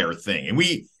entire thing. And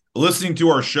we, listening to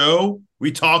our show,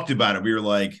 we talked about it. We were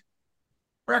like,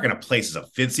 we're not going to place as a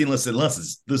 5th seed unless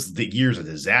this is the year's a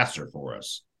disaster for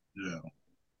us. Yeah.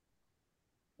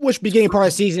 Which beginning part of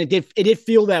the season, it did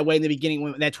feel that way in the beginning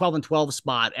when that 12 and 12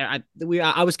 spot. I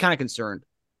was kind of concerned.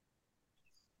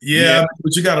 Yeah,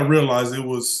 but you got to realize it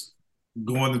was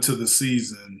going into the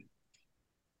season,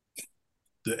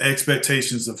 the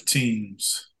expectations of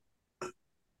teams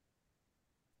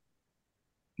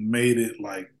made it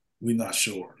like we're not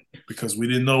sure because we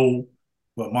didn't know,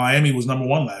 but Miami was number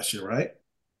 1 last year, right?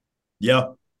 Yeah.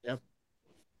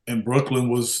 And Brooklyn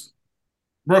was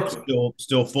Brooklyn.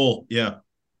 Still full. Yeah.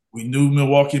 We knew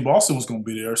Milwaukee and Boston was going to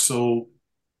be there. So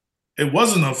it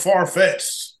wasn't a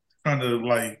far-fetched kind of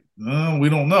like, we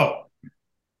don't know.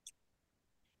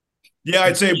 Yeah,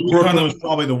 I'd say Brooklyn was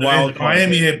probably the wild card.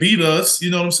 Miami had beat us.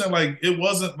 You know what I'm saying? Like, it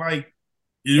wasn't like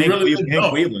you really didn't know.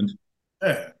 Cleveland.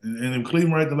 Yeah. And in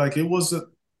Cleveland, right, like it wasn't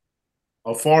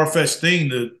a far-fetched thing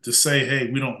to say, hey,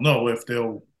 we don't know if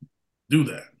they'll do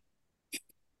that.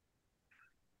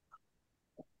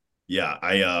 Yeah,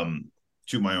 I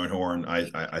toot my own horn.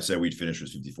 I said we'd finish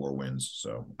with 54 wins,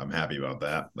 so I'm happy about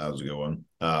that. That was a good one.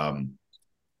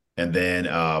 And then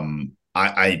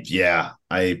I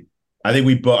think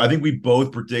we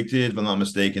both predicted, if I'm not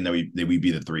mistaken, that we'd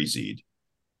be the 3 seed.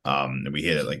 And we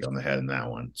hit it like on the head in that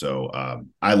one. So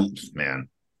you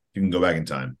can go back in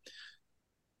time.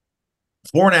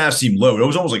 4.5 seemed low. It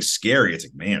was almost like scary. It's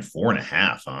like, man,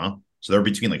 4.5, huh? So they're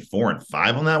between like 4 and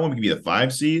 5 on that one. We could be the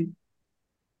 5 seed.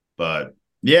 But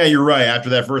yeah, you're right. After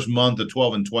that first month of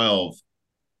 12 and 12,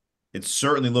 it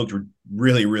certainly looked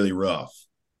really, really rough.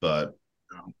 But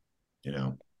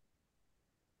we'll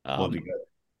be good.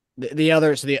 The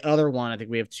other one, I think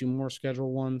we have 2 more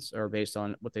scheduled ones, or based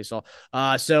on what they saw.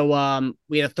 So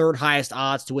we had a 3rd highest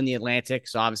odds to win the Atlantic.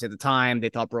 So obviously at the time they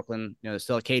thought Brooklyn,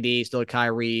 still a KD, still a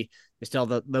Kyrie, they still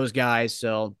have those guys.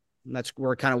 So that's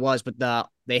where it kind of was. But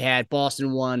they had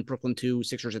Boston 1, Brooklyn 2,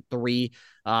 Sixers at 3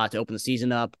 to open the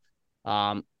season up.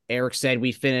 Eric said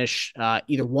we finish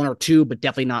either 1 or 2, but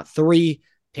definitely not 3.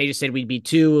 Teja said we'd be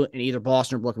 2, and either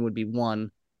Boston or Brooklyn would be 1.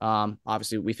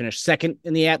 Obviously, we finished 2nd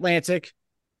in the Atlantic.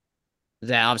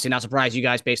 That obviously not surprised you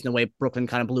guys based on the way Brooklyn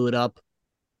kind of blew it up.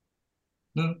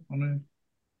 No, I mean,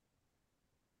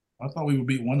 I thought we would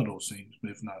beat one of those teams, but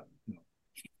if not,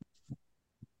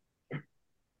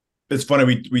 It's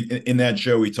funny. We in that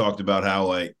show we talked about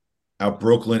how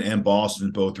Brooklyn and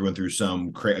Boston both went through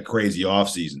some crazy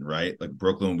offseason, right? Like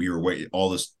Brooklyn, we were waiting all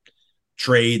this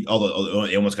trade, although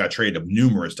they almost got traded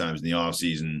numerous times in the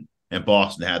offseason, and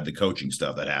Boston had the coaching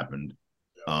stuff that happened.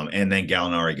 And then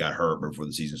Gallinari got hurt before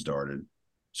the season started.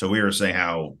 So we were saying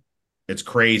how it's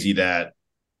crazy that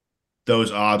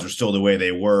those odds are still the way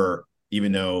they were,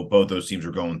 even though both those teams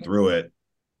were going through it.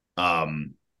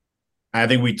 I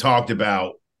think we talked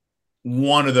about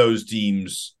one of those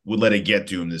teams would let it get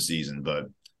to them this season, but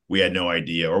we had no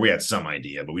idea, or we had some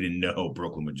idea, but we didn't know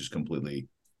Brooklyn would just completely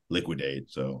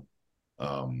liquidate. So,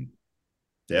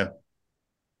 yeah.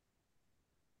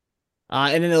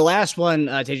 And then the last one,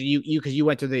 Teja, because you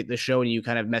went to the show and you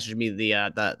kind of messaged me the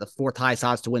 4th highest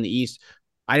odds to win the East.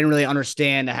 I didn't really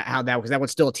understand how that, because that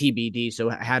one's still a TBD. So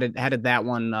how did that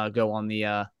one go on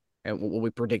the what we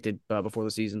predicted before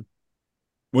the season?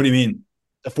 What do you mean?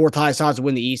 The 4th highest odds to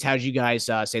win the East. How did you guys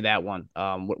say that one?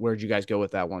 Where did you guys go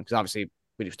with that one? Because obviously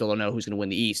we still don't know who's going to win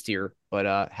the East here.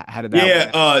 But how did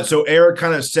that? Yeah. So Eric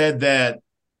kind of said that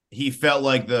he felt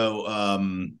like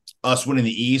the us winning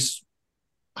the East,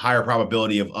 higher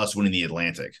probability of us winning the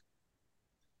Atlantic,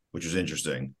 which was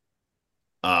interesting.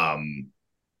 Then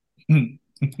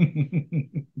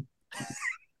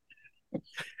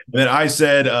I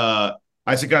said kind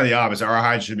of the opposite. Our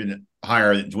high should have been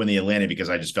higher to win the Atlantic because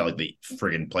I just felt like the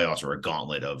friggin' playoffs were a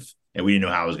gauntlet and we didn't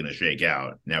know how it was going to shake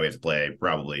out. Now we have to play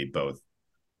probably both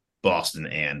Boston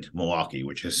and Milwaukee,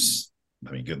 which is,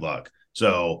 I mean, good luck.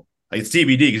 So it's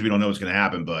TBD because we don't know what's going to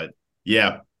happen. But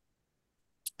yeah,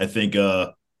 I think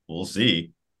we'll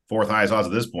see. Fourth highest odds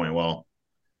at this point. Well,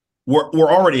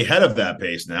 we're already ahead of that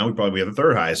pace now. We probably have the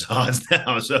third highest odds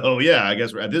now. So yeah, I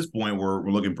guess at this point we're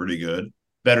looking pretty good,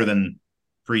 better than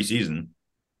preseason.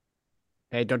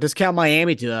 Hey, don't discount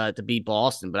Miami to beat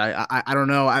Boston, but I don't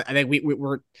know. I think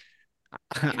we're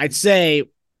I'd say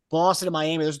Boston and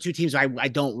Miami. Those are two teams I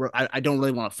don't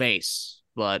really want to face.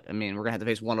 But I mean, we're gonna have to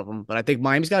face one of them. But I think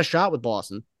Miami's got a shot with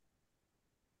Boston.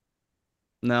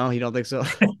 No, you don't think so?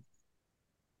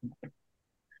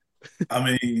 I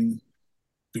mean,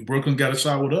 do Brooklyn got a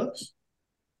shot with us?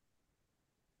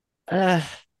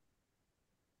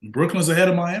 Brooklyn's ahead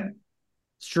of Miami.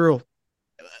 It's true.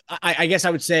 I guess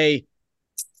I would say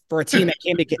for a team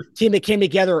that came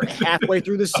together halfway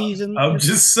through the season. I'm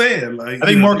just saying, like I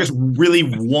think Marcus really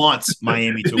wants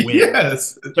Miami to win.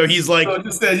 Yes. So he's like,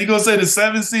 you're gonna say the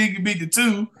 7 seed can beat the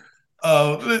 2.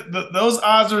 Those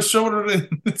odds are shorter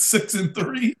than 6 and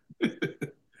 3.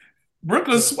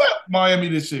 Brooklyn swept Miami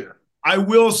this year. I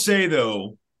will say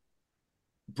though,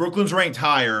 Brooklyn's ranked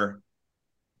higher,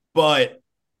 but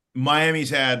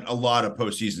Miami's had a lot of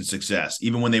postseason success,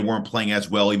 even when they weren't playing as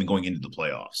well, even going into the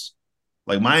playoffs.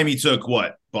 Like Miami took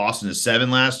Boston to 7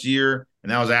 last year,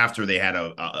 and that was after they had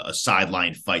a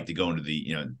sideline fight to go into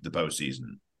the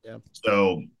postseason. Yeah.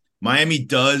 So Miami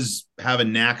does have a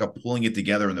knack of pulling it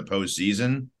together in the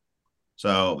postseason.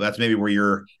 So that's maybe where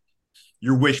your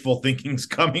wishful thinking's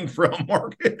coming from,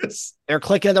 Marcus. They're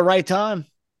clicking at the right time.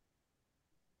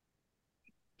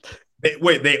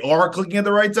 They are clicking at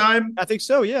the right time? I think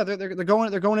so. Yeah, they're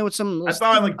going in with some. I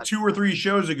thought like 2 or 3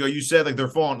 shows ago you said like they're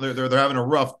falling. They're having a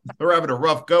rough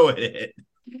go at it.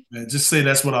 Man, just say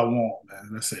that's what I want, man.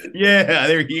 That's it. Yeah,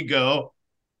 there you go.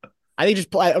 I think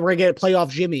we're gonna get playoff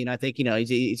Jimmy, and I think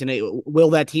he's gonna will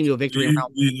that team to a victory.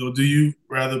 Do you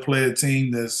rather play a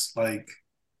team that's like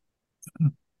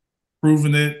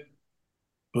proven it,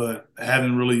 but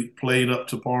haven't really played up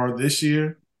to par this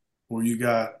year, or you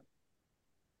got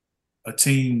a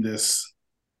team that's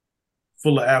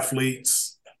full of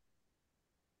athletes,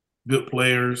 good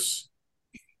players,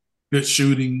 good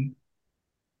shooting,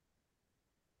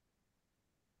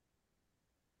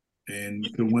 and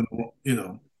could win?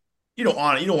 You don't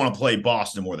want to play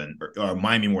Boston more than or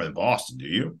Miami more than Boston, do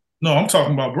you? No, I'm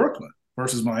talking about Brooklyn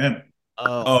versus Miami.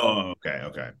 Oh,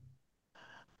 okay.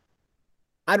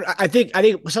 I think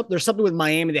there's something with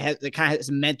Miami that kind of has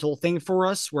a mental thing for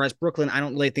us, whereas Brooklyn, I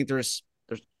don't really think there's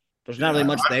not really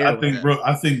much there.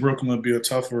 I think Brooklyn would be a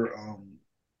tougher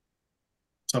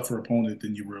opponent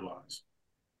than you realize.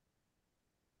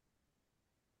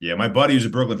 Yeah, my buddy who's a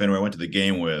Brooklyn fan who I went to the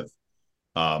game with,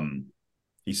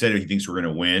 he said he thinks we're going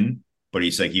to win, but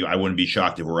he's like, I wouldn't be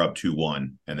shocked if we're up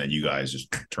 2-1, and then you guys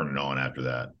just turn it on after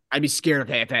that. I'd be scared if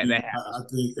that happens. I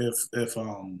think if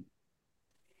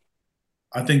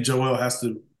I think Joel has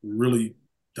to really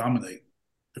dominate.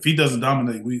 If he doesn't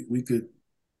dominate, we could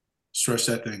stretch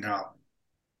that thing out.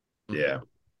 Yeah.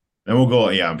 And we'll go,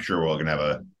 I'm sure we're going to have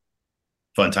a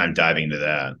fun time diving into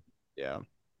that. Yeah.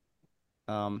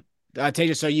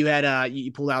 Teja, so you had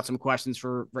you pulled out some questions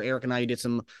for Eric and I. You did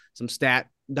some stat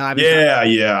diving.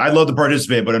 Yeah. I'd love to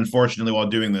participate, but unfortunately, while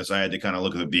doing this, I had to kind of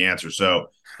look at the answer. So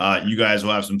you guys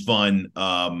will have some fun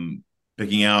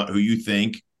picking out who you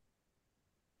think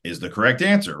is the correct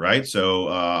answer, right?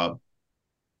 So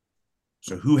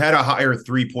who had a higher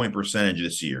 3-point percentage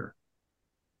this year?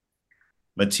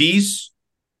 Matisse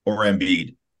or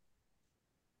Embiid?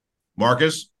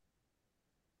 Marcus?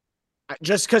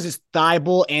 Just because it's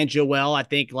Thybulle and Joel, I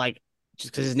think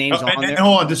just because his name's on there. And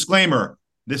hold on, disclaimer: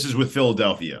 this is with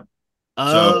Philadelphia,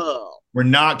 so we're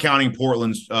not counting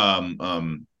Portland's.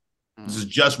 This is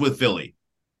just with Philly.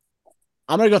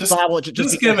 I'm gonna go Thybulle.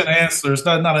 Just give an answer. It's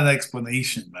not an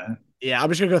explanation, man. Yeah, I'm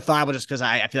just gonna go Thybulle just because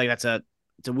I feel like it's a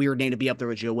weird name to be up there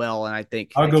with Joel, and I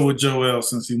think I'll go with Joel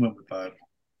since he went with Thybulle.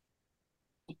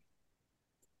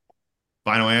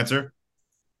 Final answer: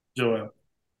 Joel.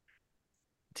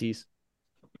 Tease.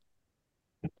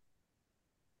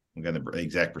 I'm getting the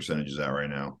exact percentages out right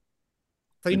now.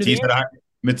 Matisse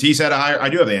had a higher. I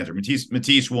do have the answer.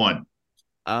 Matisse won.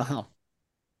 I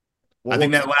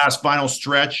think that last final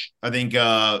stretch, I think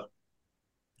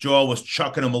Joel was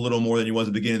chucking him a little more than he was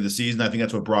at the beginning of the season. I think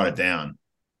that's what brought it down.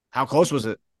 How close was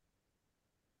it?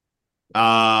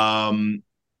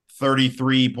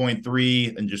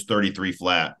 33.3 and just 33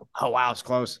 flat. Oh, wow. It's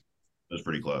close. It was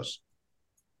pretty close.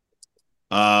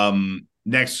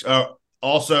 Next,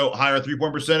 also higher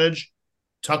 3-point percentage,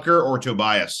 Tucker or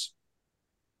Tobias?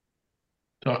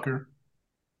 Tucker.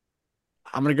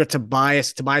 I'm going to go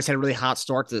Tobias. Tobias had a really hot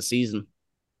start to the season.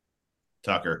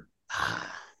 Tucker.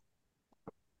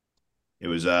 It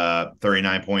was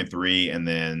 39.3 and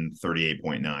then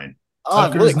 38.9.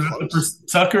 Tucker's, really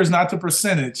Tucker's not the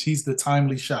percentage. He's the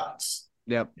timely shots.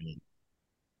 Yep.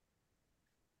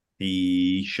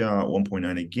 He shot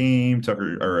 1.9 a game.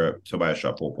 Tobias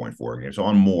shot 4.4 a game. So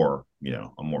on more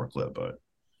clip, but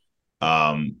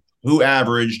who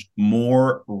averaged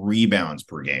more rebounds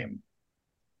per game?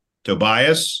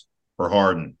 Tobias or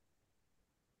Harden?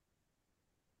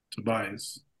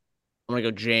 Tobias. I'm going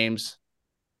to go James.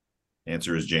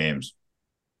 Answer is James.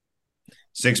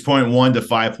 6.1 to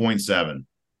 5.7.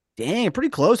 Dang, pretty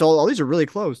close. All these are really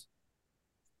close.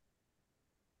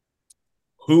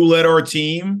 Who led our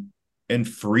team in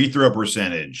free throw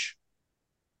percentage?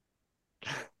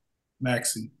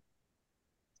 Maxey.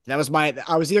 I was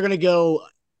either going to go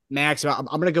Max. I'm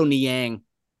going to go Niang.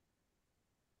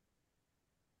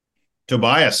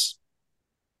 Tobias.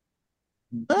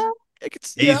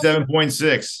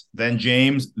 87.6. Then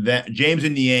James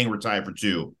and Niang were tied for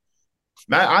 2.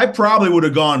 I probably would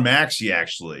have gone Maxey,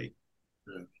 actually.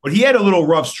 But he had a little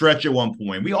rough stretch at one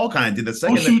point. We all kind of did the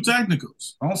second. Don't shoot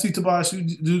technicals. I don't see Tobias shoot.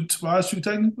 Do Tobias shoot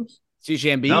technicals?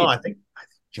 CJ Embiid. No, I think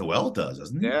Joel does,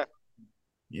 doesn't he?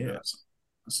 Yeah.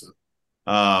 That's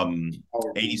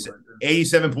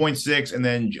 87.6, and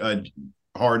then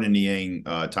Harden and Niang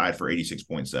tied for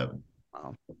 86.7.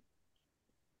 Wow.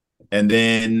 And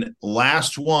then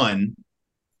last one,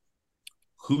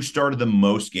 who started the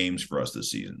most games for us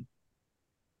this season?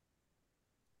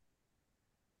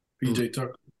 PJ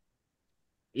Tucker.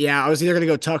 Yeah, I was either going to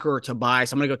go Tucker or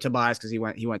Tobias. I'm going to go Tobias because he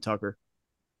went Tucker.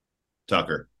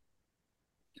 Tucker.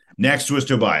 Next was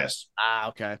Tobias.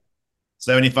 Okay.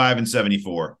 75 and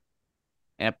 74.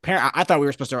 And I thought we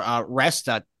were supposed to rest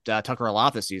Tucker a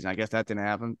lot this season. I guess that didn't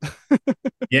happen.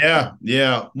 Yeah.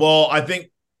 Well, I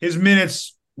think his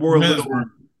minutes were a little.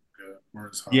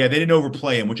 They didn't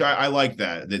overplay him, which I like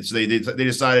that. So they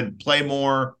decided to play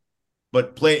more,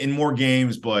 but play in more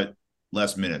games, but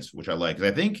less minutes, which I like.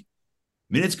 Because I think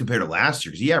minutes compared to last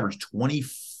year, because he averaged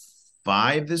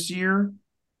 25 this year.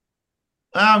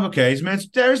 Okay. His minutes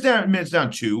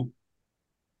down 2.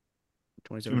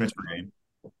 2 minutes per game.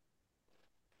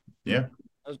 Yeah.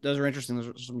 Those are interesting. Those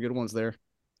are some good ones there.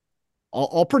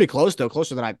 All pretty close, though.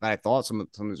 Closer than I thought some of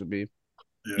these would be.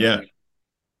 Yeah.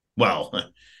 Well,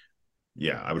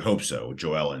 yeah, I would hope so.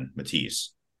 Joel and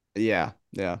Matisse. Yeah.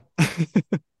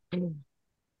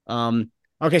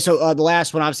 Okay, so the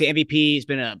last one, obviously, MVP has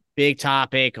been a big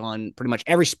topic on pretty much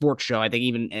every sports show. I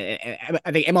think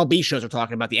MLB shows are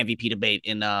talking about the MVP debate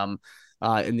in the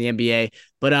NBA.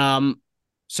 But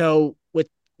so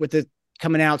with the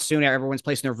coming out soon, everyone's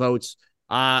placing their votes.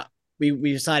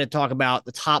 We decided to talk about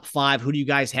the top 5. Who do you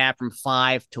guys have from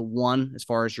 5 to 1 as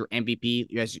far as your MVP?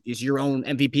 You guys is your own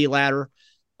MVP ladder.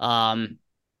 You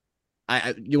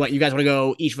guys want to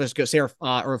go? Each of us go say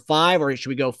or 5, or should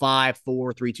we go 5,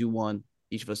 4, 3, 2, 1?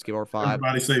 Each of us give our 5.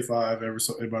 Everybody say 5.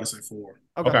 Everybody say 4.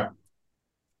 Okay.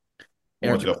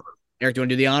 Eric, do you want to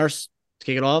do the honors to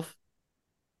kick it off?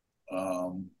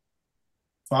 5.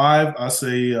 I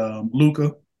say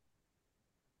Luka.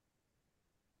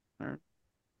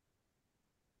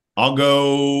 I'll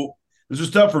go. This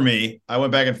was tough for me. I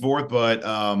went back and forth, but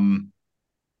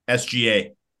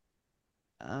SGA.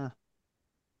 It's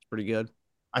pretty good.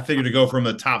 I figured to go from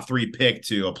a top 3 pick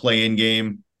to a play-in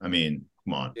game. I mean,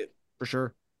 come on. For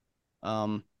sure. Yeah, I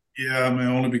mean,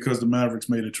 only because the Mavericks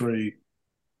made a trade.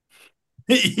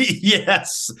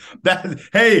 Yes.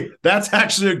 That's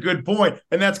actually a good point.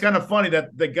 And that's kind of funny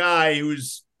that the guy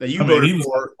that you voted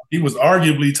for. He was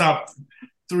arguably top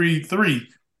 3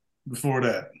 before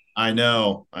that. I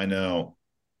know. And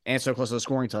so close to the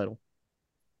scoring title.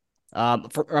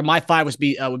 For my 5 would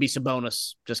be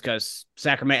Sabonis, just because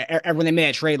Sacramento. When they made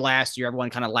a trade last year, everyone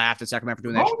kind of laughed at Sacramento for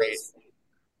doing that trade.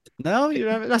 No, you're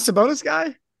not a Sabonis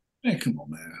guy. Man, come on,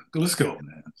 man. Let's go,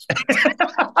 man.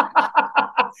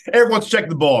 Everyone's checking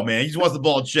the ball, man. He just wants the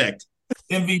ball checked.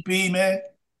 MVP, man.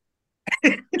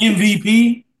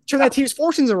 MVP. Turn that team's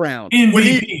fortunes around.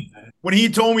 MVP. When he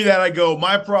told me that, I go,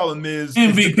 my problem is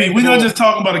MVP. We're not just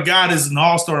talking about a guy that's an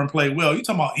all-star and played well. You're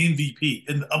talking about MVP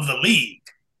of the league.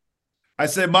 I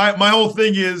said my whole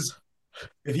thing is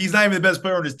if he's not even the best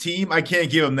player on his team, I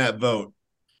can't give him that vote.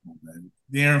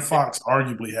 De'Aaron Fox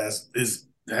arguably had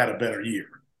a better year.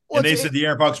 And they said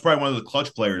De'Aaron Fox is probably one of the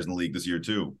clutch players in the league this year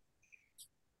too.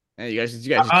 Hey, you guys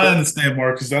I understand,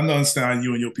 Marcus. I understand how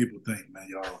you and your people think, man.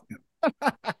 Y'all,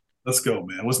 let's go,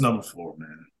 man. What's number 4,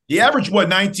 man? He averaged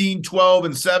 19, 12,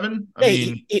 and 7. I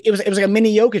mean, it was like a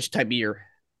mini Jokic type year.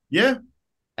 Yeah.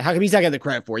 How come he's not getting the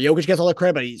credit for it? Jokic gets all the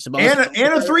credit, but he's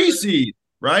and a 3 seed.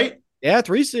 right? Yeah,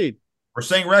 3 seed. We're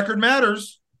saying record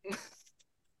matters.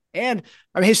 And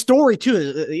I mean, his story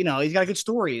too. He's got a good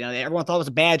story. Everyone thought it was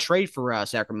a bad trade for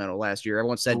Sacramento last year.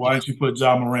 Everyone said, So why didn't you put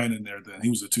Ja Morant in there then? He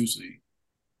was a 2 seed.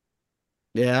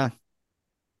 yeah.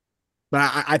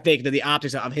 But I think that the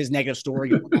optics of his negative story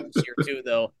going on this year too,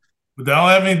 though. But that don't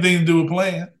have anything to do with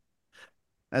playing.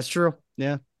 That's true.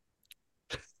 Yeah.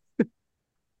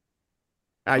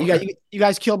 Okay. You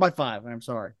guys killed by 5. I'm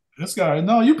sorry. This guy,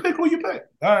 no, you pick who you pick.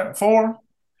 All right, 4.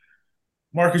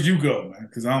 Marcus, you go, man,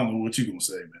 because I don't know what you're going to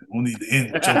say, man. We'll need to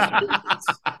end with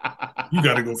you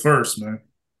got to go first, man.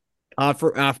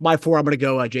 For my 4, I'm going to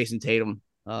go Jason Tatum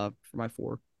for my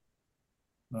 4.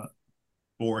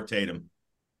 4 Tatum.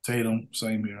 Tatum,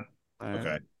 same here.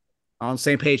 Okay. On the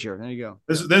same page here. There you go.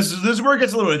 This is where it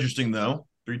gets a little interesting, though.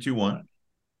 3, 2, 1.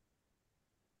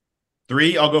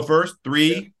 3, I'll go first.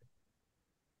 3,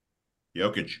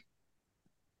 Jokic.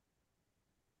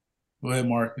 Go ahead,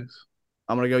 Marcus.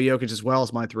 I'm going to go Jokic as well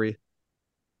as my 3.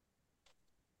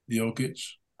 Jokic.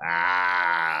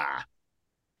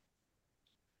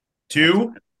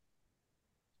 2.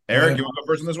 Eric, you want to go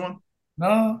first on this one?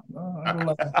 No, I don't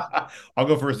like I'll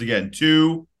go first again.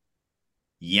 2,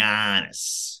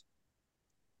 Giannis.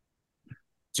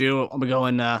 2, I'm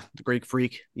going the Greek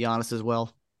Freak, Giannis as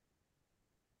well.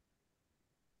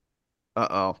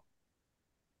 Uh-oh.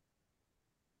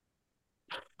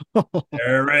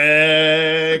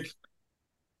 Eric.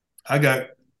 I got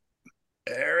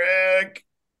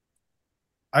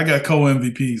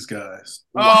co-MVPs, guys.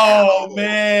 Oh,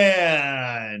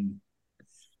 man.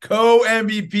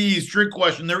 Co-MVPs. Trick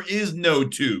question. There is no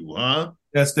 2, huh?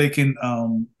 Yes, they can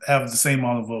have the same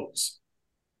amount of votes.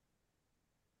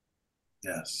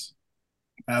 Yes.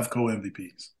 I have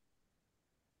co-MVPs.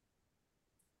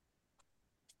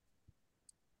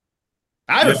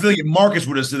 I have a feeling if Marcus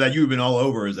would have said that, you would have been all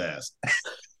over his ass.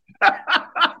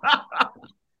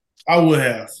 I would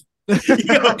have.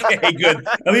 Okay, good.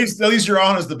 At least you're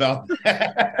honest about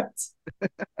that.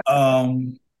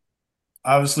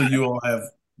 Obviously, you all have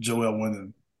Joel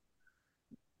winning.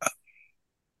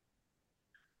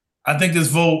 I think this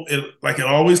vote, it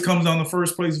always comes down to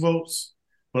first place votes,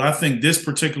 but I think this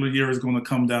particular year is going to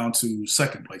come down to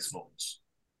second place votes.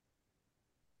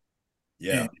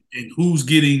 Yeah. And who's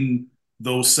getting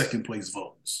those second place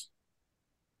votes?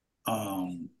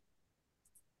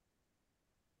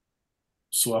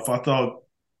 So if I thought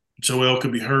Joel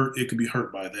could be hurt, it could be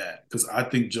hurt by that. Because I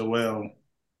think Giannis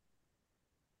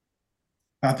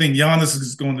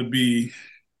is going to be,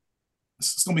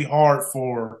 it's going to be hard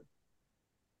for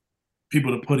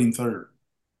people to put him third.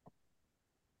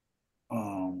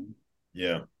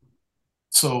 Yeah.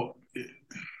 So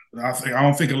I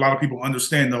don't think a lot of people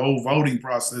understand the whole voting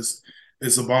process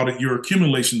is about your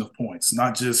accumulation of points,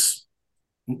 not just,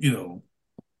 you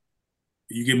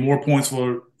get more points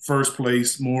for first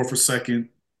place, more for second,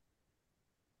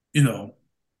 than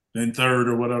third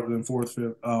or whatever, then fourth,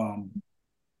 fifth.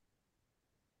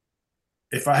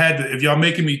 If y'all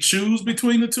making me choose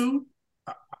between the two,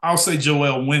 I'll say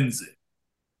Joel wins it.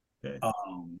 Okay.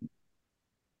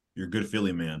 You're a good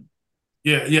Philly man.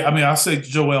 Yeah. I mean, I'll say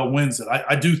Joel wins it.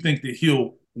 I do think that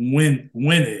he'll win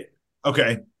it.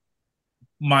 Okay.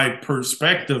 My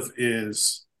perspective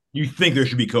is, you think there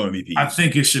should be co-MVPs? I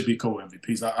think it should be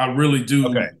co-MVPs. I really do.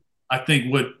 Okay. I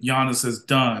think what Giannis has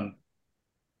done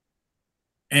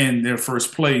in their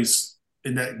first place,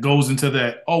 and that goes into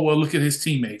that, oh, well, look at his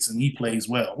teammates, and he plays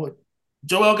well. What?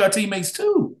 Joel got teammates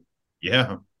too.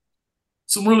 Yeah.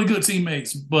 Some really good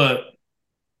teammates, but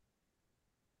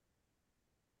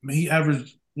I mean, he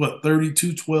averaged,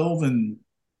 32, 12, and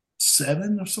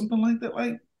 7 or something like that?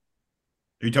 Like, Are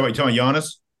you talking about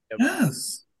Giannis?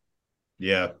 yes.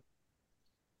 Yeah.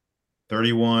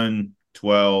 31,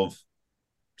 12,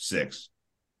 6.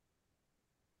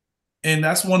 And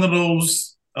that's one of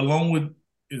those, along with,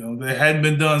 that hadn't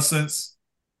been done since,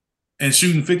 and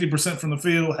shooting 50% from the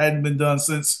field hadn't been done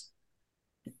since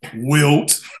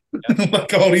Wilt,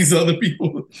 like all these other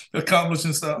people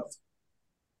accomplishing stuff.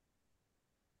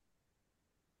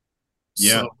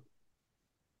 Yeah.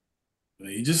 So,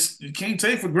 you can't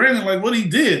take for granted like what he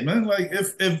did, man. Like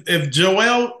if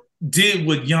Joel did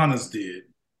what Giannis did,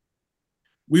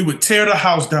 we would tear the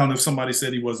house down if somebody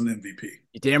said he wasn't MVP.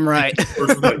 You're damn right.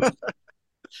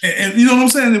 and you know what I'm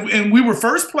saying? And we were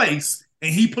first place,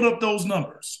 and he put up those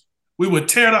numbers. We would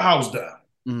tear the house down.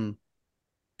 Mm-hmm.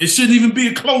 It shouldn't even be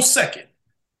a close second.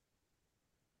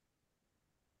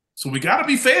 So we got to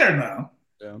be fair now.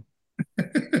 Yeah.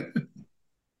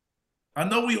 I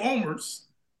know we homers,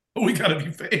 but we got to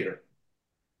be fair.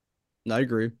 I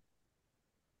agree.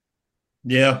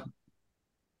 Yeah.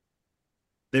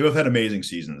 They both had amazing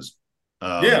seasons.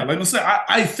 Yeah, like I said,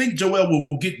 I think Joel will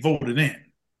get voted in.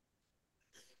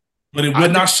 But it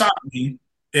would not shock me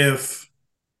if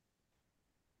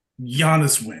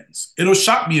Giannis wins. It'll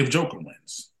shock me if Joker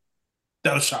wins.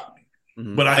 That'll shock me.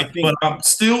 Mhm. But I'm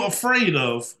still afraid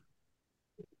of.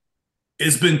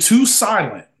 It's been too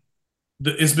silent.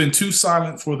 It's been too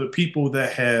silent for the people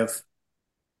that have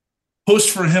pushed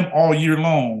for him all year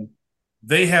long.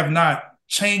 They have not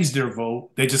changed their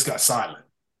vote. They just got silent.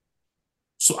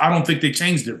 So I don't think they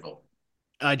changed their vote.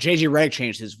 JJ Redick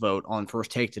changed his vote on First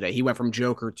Take today. He went from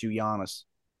Joker to Giannis.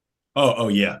 Oh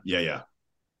yeah.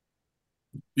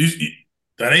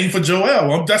 That ain't for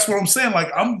Joel. That's what I'm saying. Like,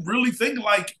 I'm really thinking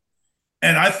like,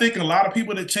 and I think a lot of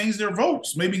people that changed their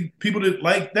votes, maybe people that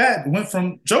like that went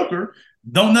from Joker,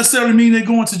 don't necessarily mean they're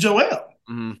going to Joel.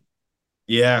 Mm-hmm.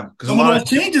 Yeah, because some of those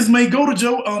changes may go to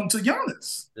to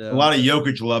Giannis. Yeah. A lot of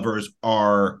Jokic lovers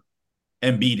are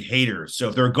Embiid haters. So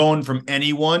if they're going from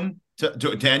anyone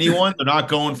to anyone, they're not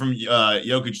going from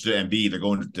Jokic to Embiid. They're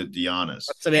going to Giannis.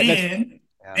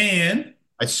 And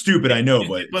it's stupid, I know,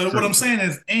 but what I'm saying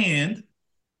is, and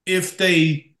if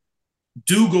they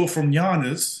do go from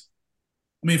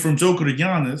from Joker to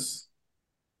Giannis,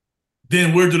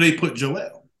 then where do they put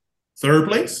Joel? Third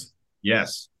place?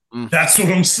 Yes. That's what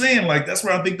I'm saying. Like, that's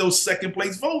where I think those second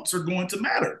place votes are going to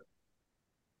matter.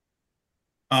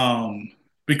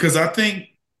 Because I think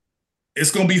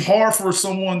it's going to be hard for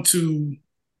someone to,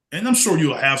 and I'm sure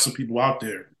you'll have some people out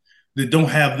there that don't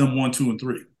have them 1, 2, and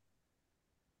 3.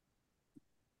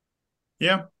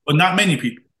 Yeah. But not many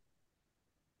people.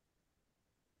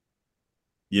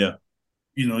 Yeah.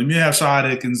 You know, you may have Shai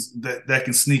that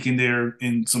can sneak in there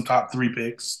in some top 3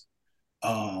 picks.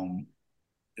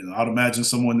 I'd imagine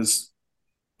someone that's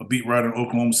a beat writer in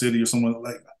Oklahoma City or someone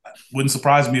like, wouldn't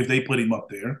surprise me if they put him up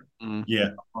there.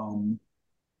 Yeah.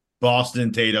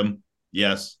 Boston, Tatum.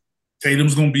 Yes.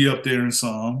 Tatum's going to be up there in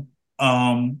some.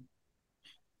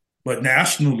 But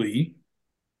nationally,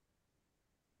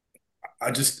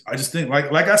 I just think,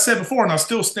 like I said before, and I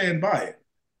still stand by it,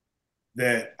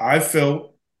 that I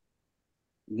felt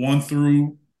 1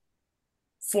 through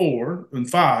 4 and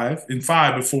 5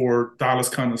 before Dallas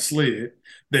kind of slid,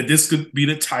 that this could be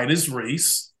the tightest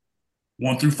race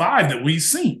 1 through 5 that we've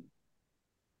seen.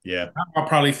 Yeah. I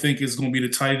probably think it's going to be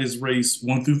the tightest race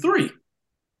 1 through 3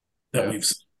 that we've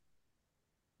seen.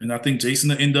 And I think Jason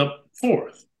will end up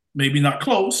 4th. Maybe not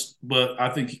close, but I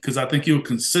think he'll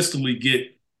consistently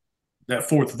get that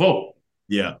 4th vote.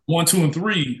 Yeah. 1, 2, and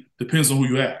 3 depends on who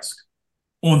you ask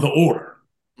on the order.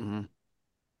 Mm-hmm.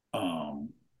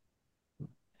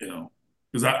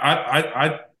 Because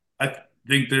I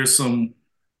think there's some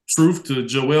truth to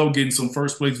Joel getting some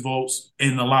first place votes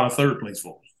and a lot of third place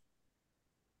votes.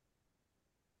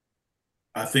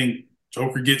 I think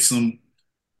Joker gets some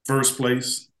first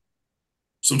place,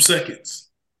 some seconds.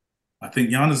 I think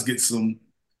Giannis gets some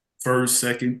first,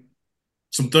 second,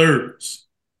 some thirds.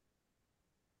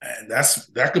 And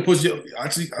that could put you,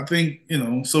 actually, I think,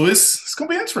 so it's going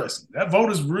to be interesting. That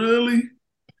vote is really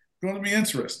going to be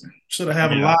interesting. Should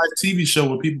have a live TV show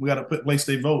where people got to place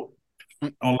their vote.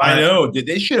 I know.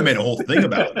 They should have made a whole thing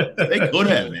about it. They could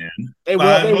have, man. They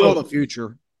will in the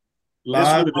future. This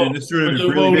would have been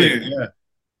really big. Yeah.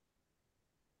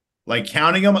 Like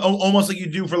counting them, almost like you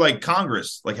do for like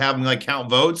Congress, like having like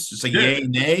count votes, just like yay,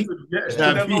 nay.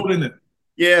 Yeah, vote in it.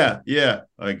 Yeah.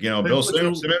 Like, Bill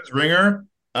Simmons, Ringer,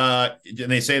 and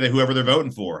they say that whoever they're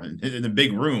voting for in the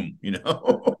big room,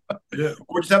 Yeah.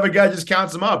 Or just have a guy just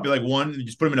counts them up. Be like one, you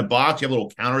just put them in a box. You have little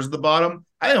counters at the bottom.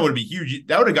 I think it would be huge.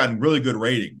 That would have gotten really good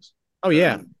ratings. Oh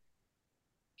yeah.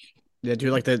 They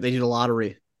do they do the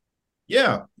lottery.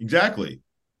 Yeah, exactly.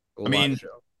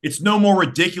 It's no more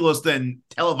ridiculous than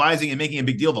televising and making a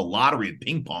big deal of a lottery of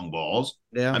ping pong balls.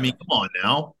 Yeah. Come on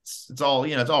now. It's all,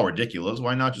 it's all ridiculous.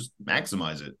 Why not just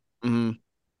maximize it? Mm-hmm.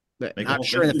 I'm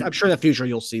sure in the future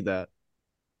you'll see that.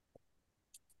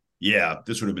 Yeah,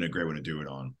 this would have been a great one to do it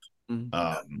on.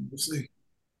 Mm-hmm. We'll see.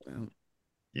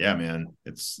 Yeah, man.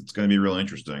 It's going to be real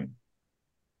interesting.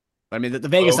 I mean, the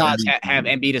Vegas odds have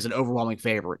Embiid as an overwhelming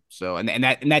favorite. So, and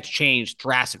that's changed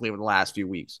drastically over the last few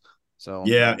weeks. So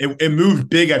yeah, it moved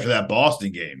big after that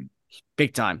Boston game.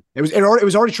 Big time. It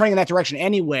was already trending in that direction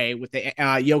anyway with the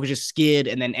Jokic's skid,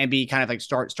 and then Embiid kind of like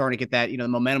starting to get that the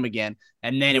momentum again,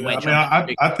 and then it went.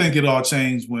 I think it all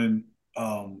changed when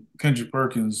Kendrick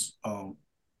Perkins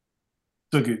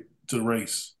took it to the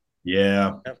race.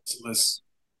 Yeah, so let's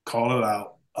call it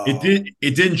out.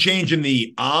 It didn't change in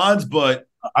the odds, but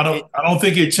I don't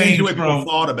think it changed the way people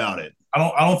thought about it.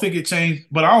 I don't think it changed,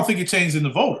 but I don't think it changed in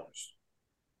the voters.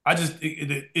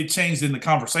 It changed in the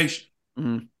conversation.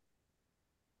 Mm-hmm.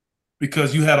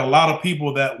 Because you had a lot of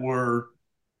people that were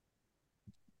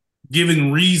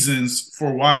giving reasons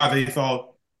for why they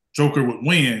thought Joker would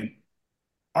win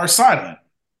are silent.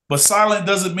 But silent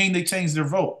doesn't mean they change their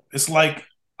vote. It's like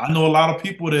I know a lot of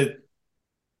people that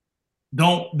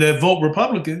vote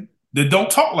Republican that don't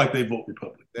talk like they vote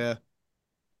Republican. Yeah.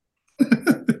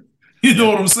 You know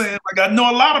what I'm saying? Like I know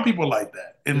a lot of people like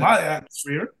that in my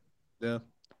atmosphere. Yeah.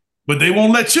 But they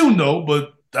won't let you know,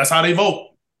 but that's how they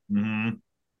vote. Mm-hmm.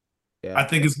 Yeah. I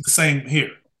think it's the same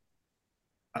here.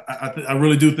 I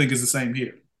really do think it's the same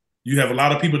here. You have a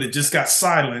lot of people that just got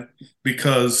silent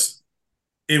because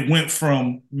it went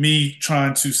from me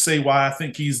trying to say why I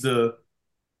think he's the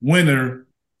winner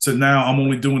to now I'm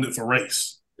only doing it for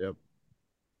race. Yep.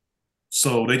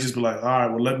 So they just be like, all right,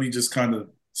 well, let me just kind of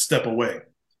step away.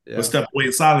 Yeah. But step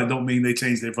away silent don't mean they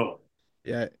change their vote.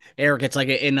 Yeah, Eric, it's like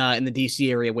in the DC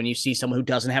area when you see someone who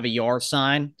doesn't have a yard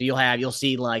sign, you'll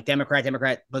see like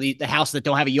Democrat, but the house that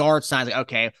don't have a yard sign is like,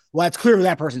 okay, well, it's clear who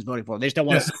that person's voting for. They just don't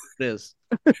want to see what it is.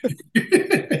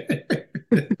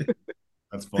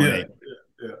 That's funny.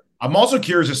 Yeah. I'm also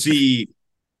curious to see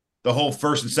the whole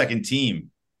first and second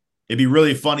team. It'd be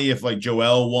really funny if like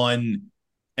Joel won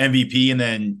MVP and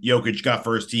then Jokic got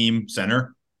first team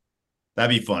center.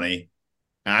 That'd be funny.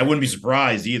 And I wouldn't be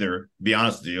surprised either, to be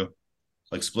honest with you.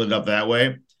 Like split it up that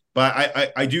way. But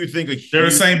I do think they're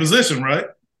the same position, right?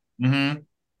 Mm-hmm.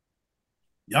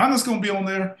 Giannis gonna be on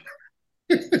there.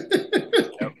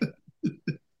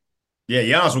 Yeah,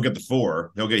 Giannis will get the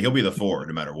 4. He'll be the 4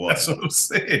 no matter what. That's what I'm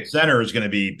saying. Center is gonna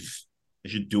be they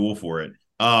should duel for it.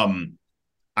 I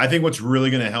think what's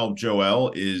really gonna help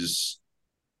Joel is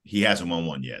he hasn't won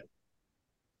one yet.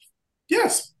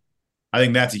 Yes. I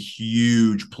think that's a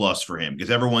huge plus for him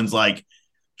because everyone's like,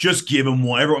 just give him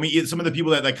one. Some of the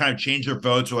people that kind of change their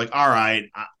votes are like, all right,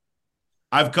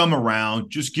 I've come around.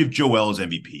 Just give Joel his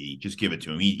MVP. Just give it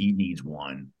to him. He needs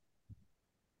one.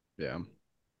 Yeah.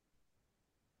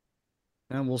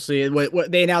 And we'll see. What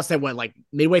they announced that like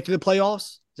midway through the playoffs?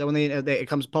 Is that when it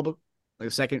comes public? Like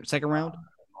the second round?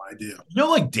 No idea. No,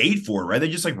 like date for it, right? They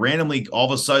just like randomly all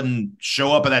of a sudden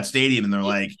show up at that stadium and they're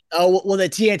like, oh well, the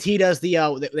TNT does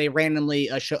they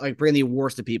randomly bring the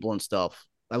awards to people and stuff.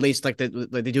 At least like they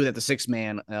do it at the 6th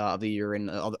man of the year and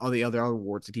all the other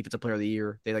awards, the defensive player of the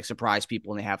year. They like surprise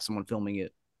people and they have someone filming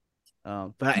it.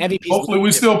 But MVP. Hopefully,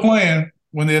 we're still playing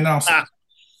when they announce it.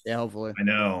 Yeah, hopefully. I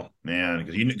know, man,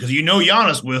 because you know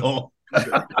Giannis will.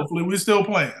 Hopefully, we're still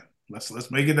playing.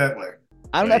 Let's make it that way.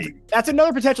 I don't know. That's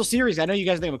another potential series. I know you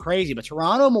guys think I'm crazy, but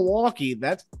Toronto, Milwaukee,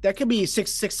 that could be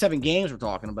 7 games we're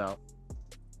talking about.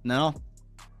 No.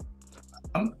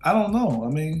 I don't know. I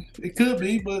mean, it could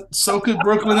be, but so could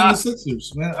Brooklyn and the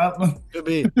Sixers, man. Could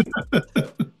be.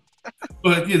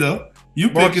 But you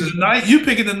picking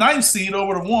the 9th seed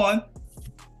over the 1,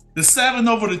 the 7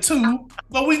 over the 2,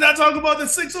 but we're not talking about the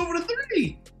 6 over the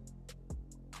 3.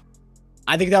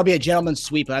 I think that'll be a gentleman's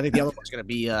sweep, but I think the other one's going to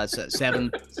be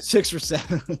 6 or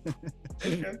 7.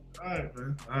 Okay. All right,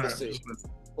 man. All right.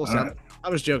 We'll see. Right. I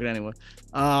was joking anyway.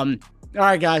 All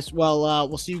right, guys. Well,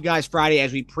 we'll see you guys Friday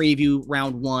as we preview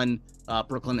round 1,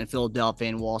 Brooklyn and Philadelphia,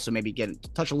 and we'll also maybe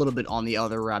touch a little bit on the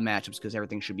other matchups because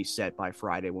everything should be set by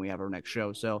Friday when we have our next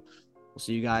show. So we'll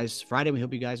see you guys Friday. We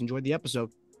hope you guys enjoyed the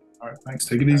episode. All right, thanks.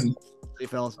 Take it easy. See you,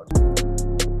 fellas.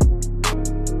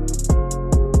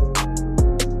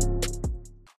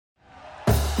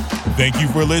 Thank you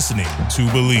for listening to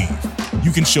Bleav.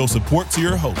 You can show support to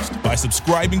your host by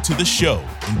subscribing to the show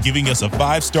and giving us a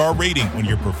 5-star rating on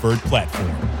your preferred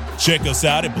platform. Check us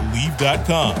out at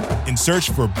Bleav.com and search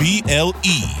for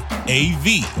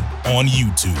BLEAV on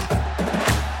YouTube.